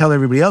folks, I tell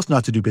everybody else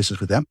not to do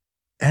business with them,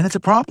 and it's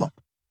a problem.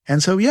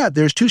 And so, yeah,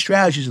 there's two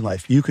strategies in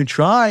life. You can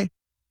try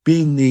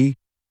being the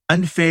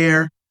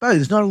unfair, but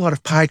there's not a lot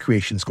of pie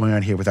creations going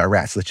on here with our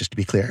rats, let's just to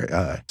be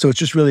clear. So it's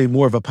just really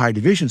more of a pie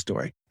division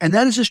story. And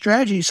that is a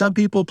strategy some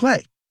people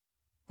play.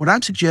 What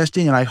I'm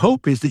suggesting, and I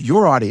hope, is that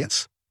your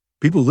audience,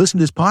 people who listen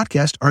to this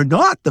podcast, are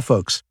not the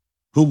folks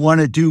who want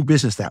to do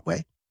business that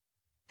way.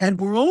 And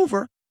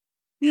moreover,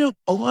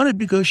 a lot of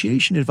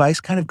negotiation advice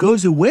kind of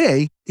goes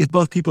away if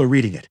both people are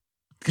reading it,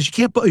 because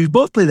you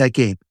both play that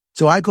game.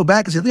 So I go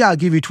back and say, yeah, I'll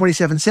give you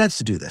 27 cents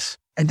to do this.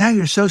 And now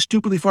you're so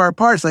stupidly far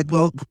apart. It's like,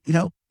 well,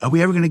 are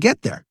we ever going to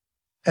get there?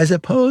 As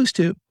opposed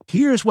to,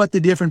 here's what the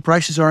different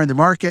prices are in the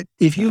market.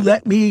 If you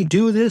let me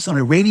do this on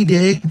a rainy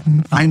day,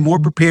 I'm more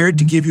prepared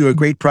to give you a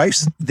great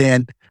price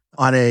than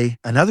on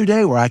another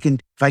day where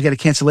if I get a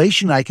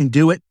cancellation, I can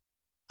do it.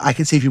 I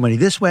can save you money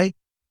this way.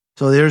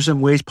 So there's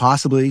some ways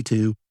possibly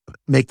to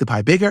make the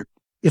pie bigger.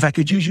 If I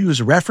could use you as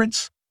a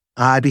reference,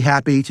 I'd be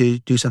happy to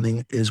do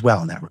something as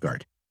well in that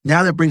regard.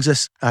 Now that brings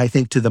us, I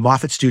think, to the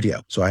Moffat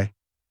Studio. So I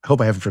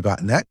hope I haven't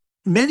forgotten that.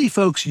 Many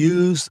folks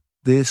use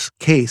this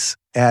case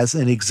as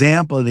an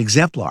example, an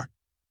exemplar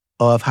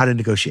of how to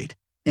negotiate.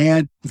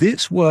 And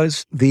this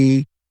was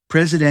the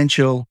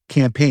presidential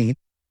campaign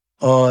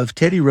of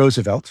Teddy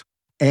Roosevelt.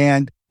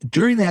 And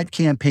during that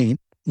campaign,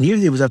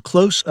 it was a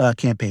close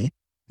campaign,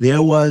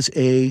 there was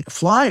a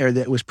flyer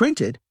that was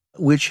printed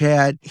which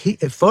had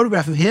a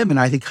photograph of him and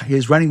I think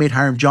his running mate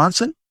Hiram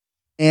Johnson.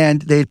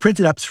 And they had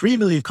printed up 3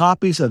 million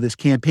copies of this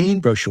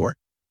campaign brochure,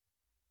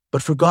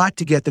 but forgot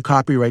to get the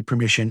copyright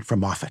permission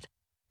from Moffat.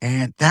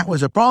 And that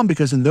was a problem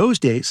because in those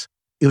days,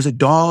 it was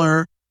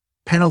 $1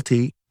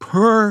 penalty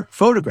per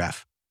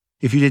photograph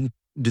if you didn't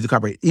do the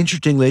copyright.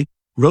 Interestingly,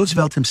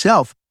 Roosevelt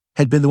himself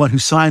had been the one who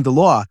signed the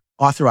law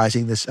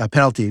authorizing this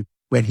penalty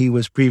when he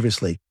was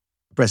previously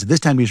president. This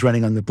time he was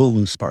running on the Bull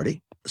Moose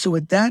Party. So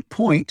at that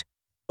point,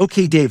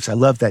 OK. Davis, I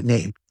love that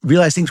name,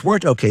 realized things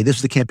weren't okay. This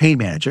was the campaign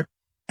manager.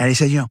 And he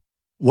said,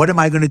 what am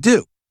I going to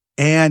do?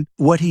 And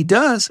what he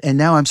does, and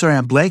now I'm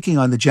blanking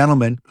on the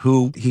gentleman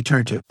who he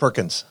turned to.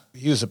 Perkins.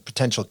 He was a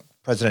potential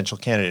presidential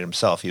candidate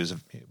himself. He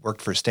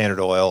worked for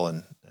Standard Oil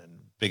and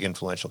big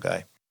influential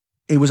guy.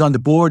 He was on the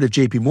board of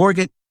JP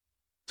Morgan.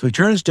 So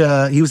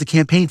he was a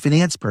campaign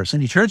finance person.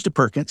 He turns to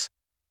Perkins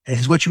and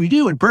says, what should we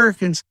do? And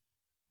Perkins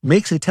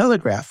makes a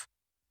telegraph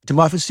to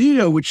Moffat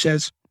Studio, which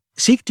says,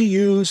 seek to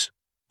use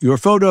your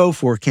photo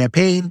for a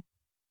campaign,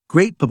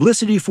 great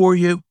publicity for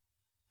you.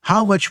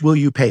 How much will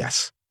you pay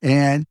us?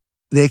 And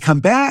they come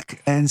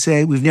back and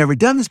say, we've never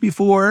done this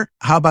before.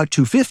 How about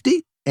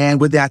 $250?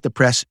 And with that, the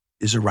press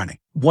is running.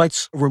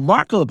 What's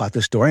remarkable about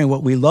this story and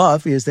what we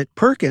love is that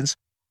Perkins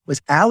was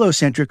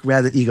allocentric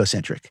rather than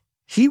egocentric.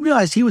 He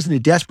realized he was in a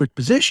desperate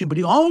position, but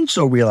he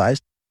also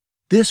realized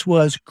this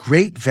was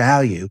great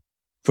value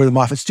for the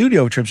Moffat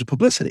Studio in terms of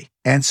publicity.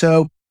 And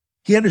so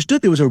he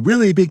understood there was a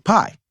really big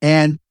pie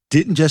and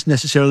didn't just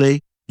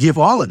necessarily give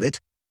all of it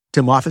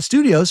to Moffat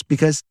Studios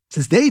because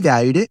since they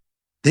valued it,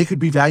 they could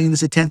be valuing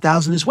this at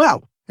 $10,000 as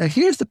well. Now,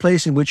 here's the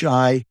place in which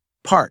I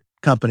part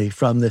company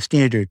from the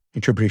standard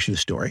interpretation of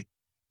the story.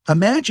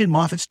 Imagine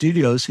Moffat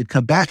Studios had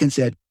come back and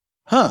said,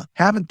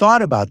 haven't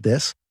thought about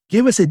this.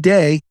 Give us a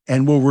day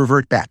and we'll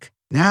revert back.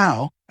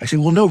 Now, I say,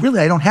 well, no, really,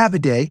 I don't have a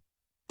day.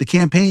 The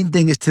campaign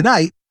thing is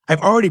tonight.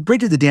 I've already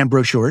printed the damn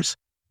brochures.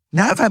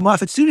 Now, if I'm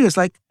Moffat Studios,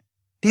 like,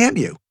 damn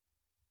you.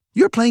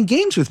 You're playing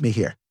games with me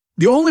here.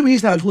 The only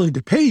reason I was willing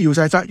to pay you is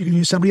I thought you could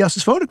use somebody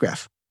else's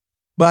photograph.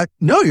 But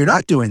no, you're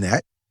not doing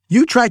that.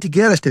 You tried to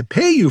get us to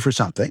pay you for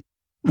something,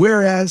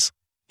 whereas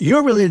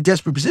you're really in a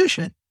desperate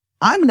position.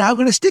 I'm now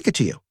going to stick it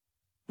to you.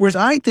 Whereas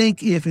I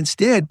think if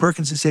instead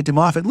Perkins had said to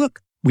Moffat,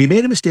 look, we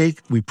made a mistake.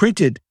 We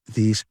printed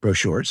these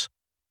brochures.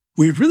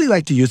 We'd really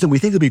like to use them. We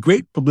think it'll be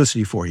great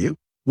publicity for you.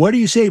 What do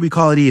you say we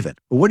call it even?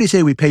 Or what do you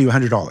say we pay you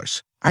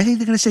 $100? I think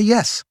they're going to say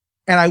yes.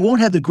 And I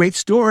won't have the great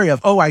story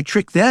of, I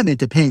tricked them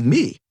into paying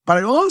me. But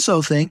I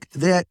also think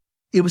that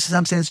it was in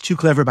some sense too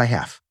clever by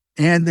half.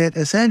 And that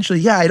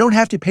essentially, I don't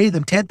have to pay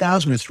them $10,000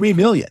 or $3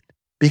 million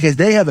because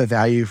they have a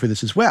value for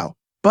this as well.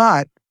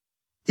 But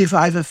if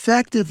I've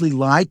effectively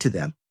lied to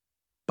them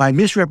by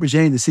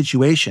misrepresenting the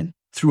situation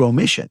through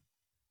omission,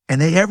 and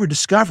they ever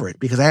discover it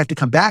because I have to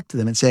come back to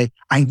them and say,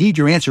 I need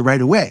your answer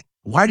right away.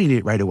 Why do you need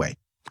it right away?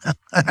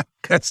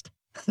 Because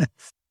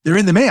they're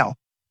in the mail.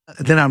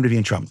 Then I'm going to be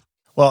in trouble.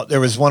 Well, there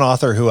was one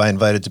author who I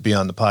invited to be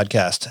on the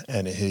podcast,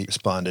 and he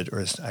responded,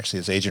 or actually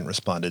his agent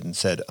responded and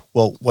said,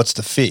 well, what's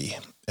the fee?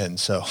 And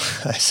so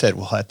I said,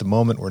 well, at the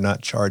moment, we're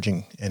not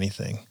charging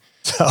anything.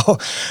 So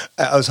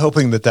I was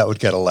hoping that would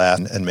get a laugh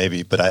and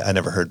maybe, but I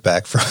never heard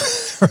back from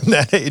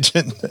that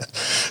agent.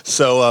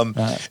 So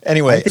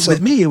anyway.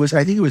 With me, I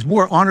think it was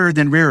more honor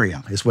than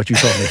rarium is what you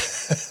told me.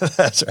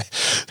 That's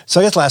right. So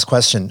I guess last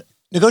question.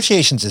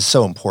 Negotiations is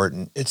so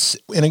important. It's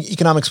in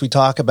economics, we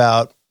talk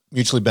about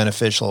mutually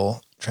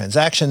beneficial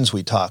transactions.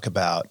 We talk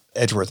about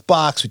Edgeworth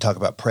box. We talk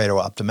about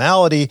Pareto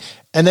optimality.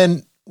 And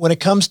then when it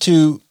comes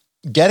to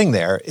getting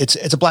there, it's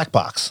a black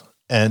box.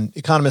 And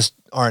economists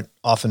aren't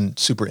often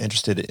super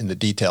interested in the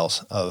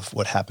details of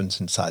what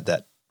happens inside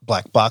that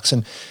black box.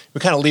 And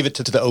we kind of leave it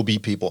to the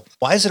OB people.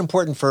 Why is it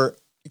important for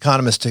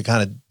economists to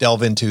kind of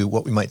delve into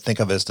what we might think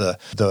of as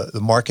the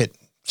market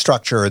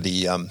structure or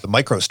the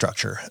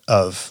microstructure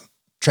of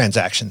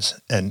transactions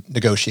and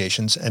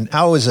negotiations? And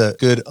how is a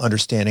good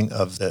understanding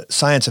of the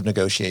science of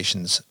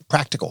negotiations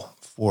practical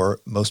for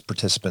most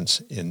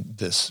participants in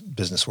this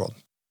business world?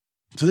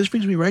 So this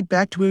brings me right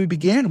back to where we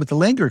began with the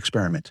Langer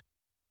experiment.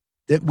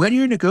 That when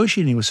you're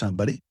negotiating with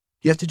somebody,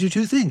 you have to do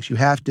two things. You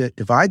have to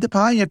divide the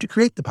pie, and you have to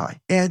create the pie.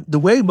 And the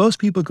way most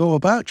people go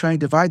about trying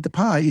to divide the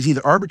pie is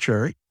either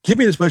arbitrary, give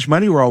me this much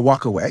money or I'll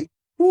walk away,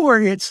 or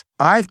it's,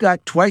 I've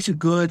got twice as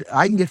good,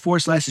 I can get 4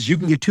 slices, you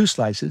can get 2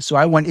 slices, so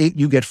I want 8,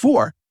 you get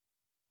 4,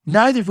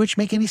 neither of which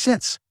make any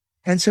sense.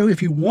 And so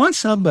if you want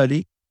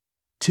somebody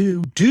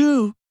to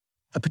do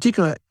a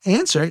particular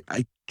answer,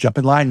 I jump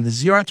in line in the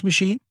Xerox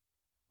machine,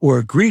 or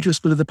agree to a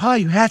split of the pie,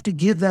 you have to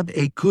give them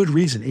a good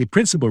reason, a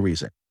principal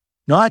reason.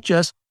 Not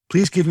just,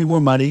 please give me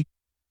more money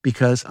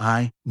because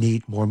I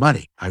need more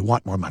money. I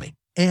want more money.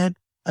 And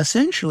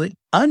essentially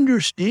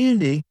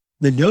understanding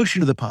the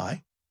notion of the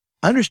pie,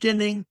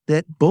 understanding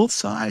that both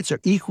sides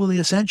are equally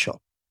essential.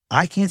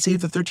 I can't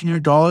save the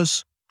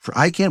 $1,300 for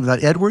ICANN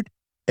without Edward.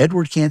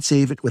 Edward can't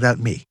save it without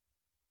me.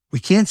 We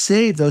can't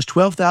save those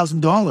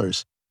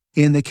 $12,000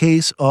 in the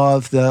case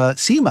of the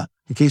SEMA,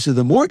 in case of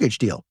the mortgage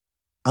deal,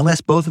 unless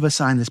both of us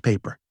sign this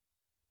paper.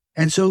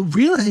 And so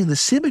realizing the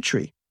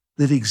symmetry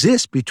that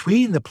exists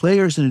between the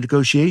players in a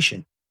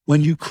negotiation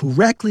when you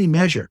correctly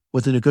measure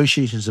what the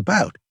negotiation is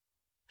about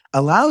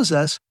allows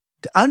us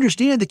to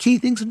understand the key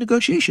things in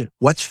negotiation,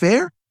 what's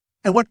fair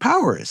and what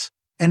power is.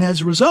 And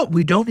as a result,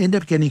 we don't end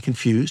up getting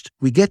confused.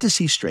 We get to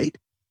see straight,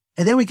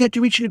 and then we get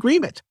to reach an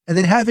agreement. And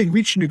then having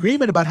reached an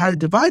agreement about how to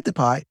divide the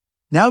pie,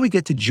 now we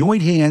get to join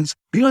hands,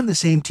 be on the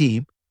same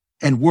team,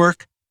 and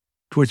work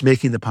towards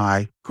making the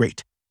pie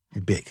great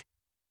and big.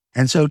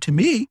 And so to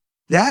me,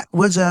 that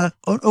was an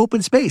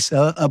open space,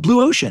 a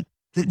blue ocean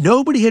that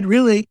nobody had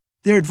really,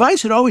 their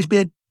advice had always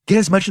been, get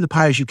as much of the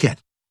pie as you can.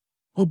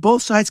 Well,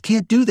 both sides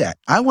can't do that.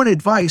 I want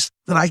advice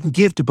that I can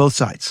give to both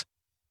sides.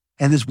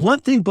 And there's one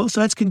thing both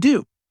sides can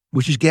do,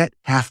 which is get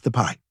half the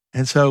pie.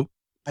 And so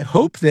I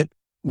hope that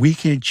we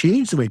can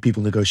change the way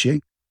people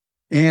negotiate.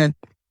 And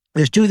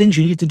there's 2 things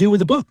you need to do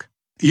with the book.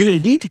 You're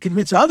going to need to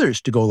convince others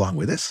to go along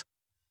with this.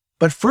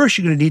 But first,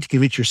 you're going to need to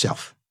convince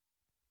yourself.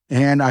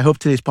 And I hope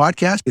today's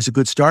podcast is a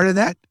good start of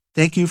that.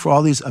 Thank you for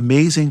all these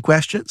amazing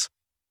questions.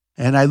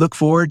 And I look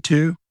forward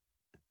to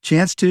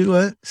chance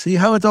to see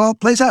how it all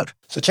plays out.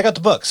 So check out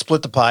the book,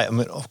 Split the Pie. I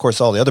mean, of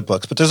course, all the other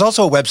books, but there's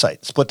also a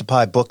website,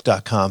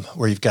 splitthepiebook.com,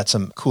 where you've got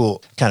some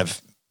cool kind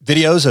of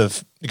videos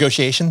of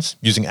negotiations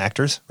using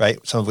actors,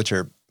 right? Some of which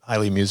are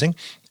highly amusing,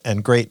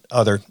 and great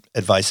other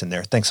advice in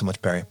there. Thanks so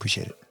much, Barry.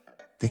 Appreciate it.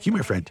 Thank you,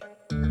 my friend.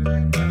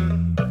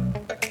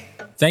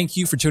 Thank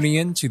you for tuning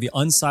in to the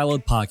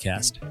Unsiloed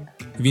podcast.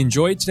 If you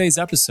enjoyed today's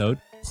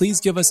episode, please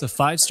give us a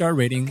 5-star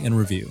rating and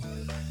review.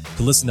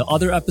 To listen to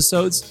other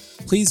episodes,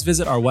 please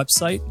visit our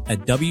website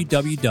at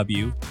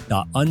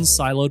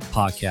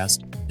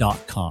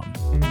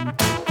www.unsilodpodcast.com.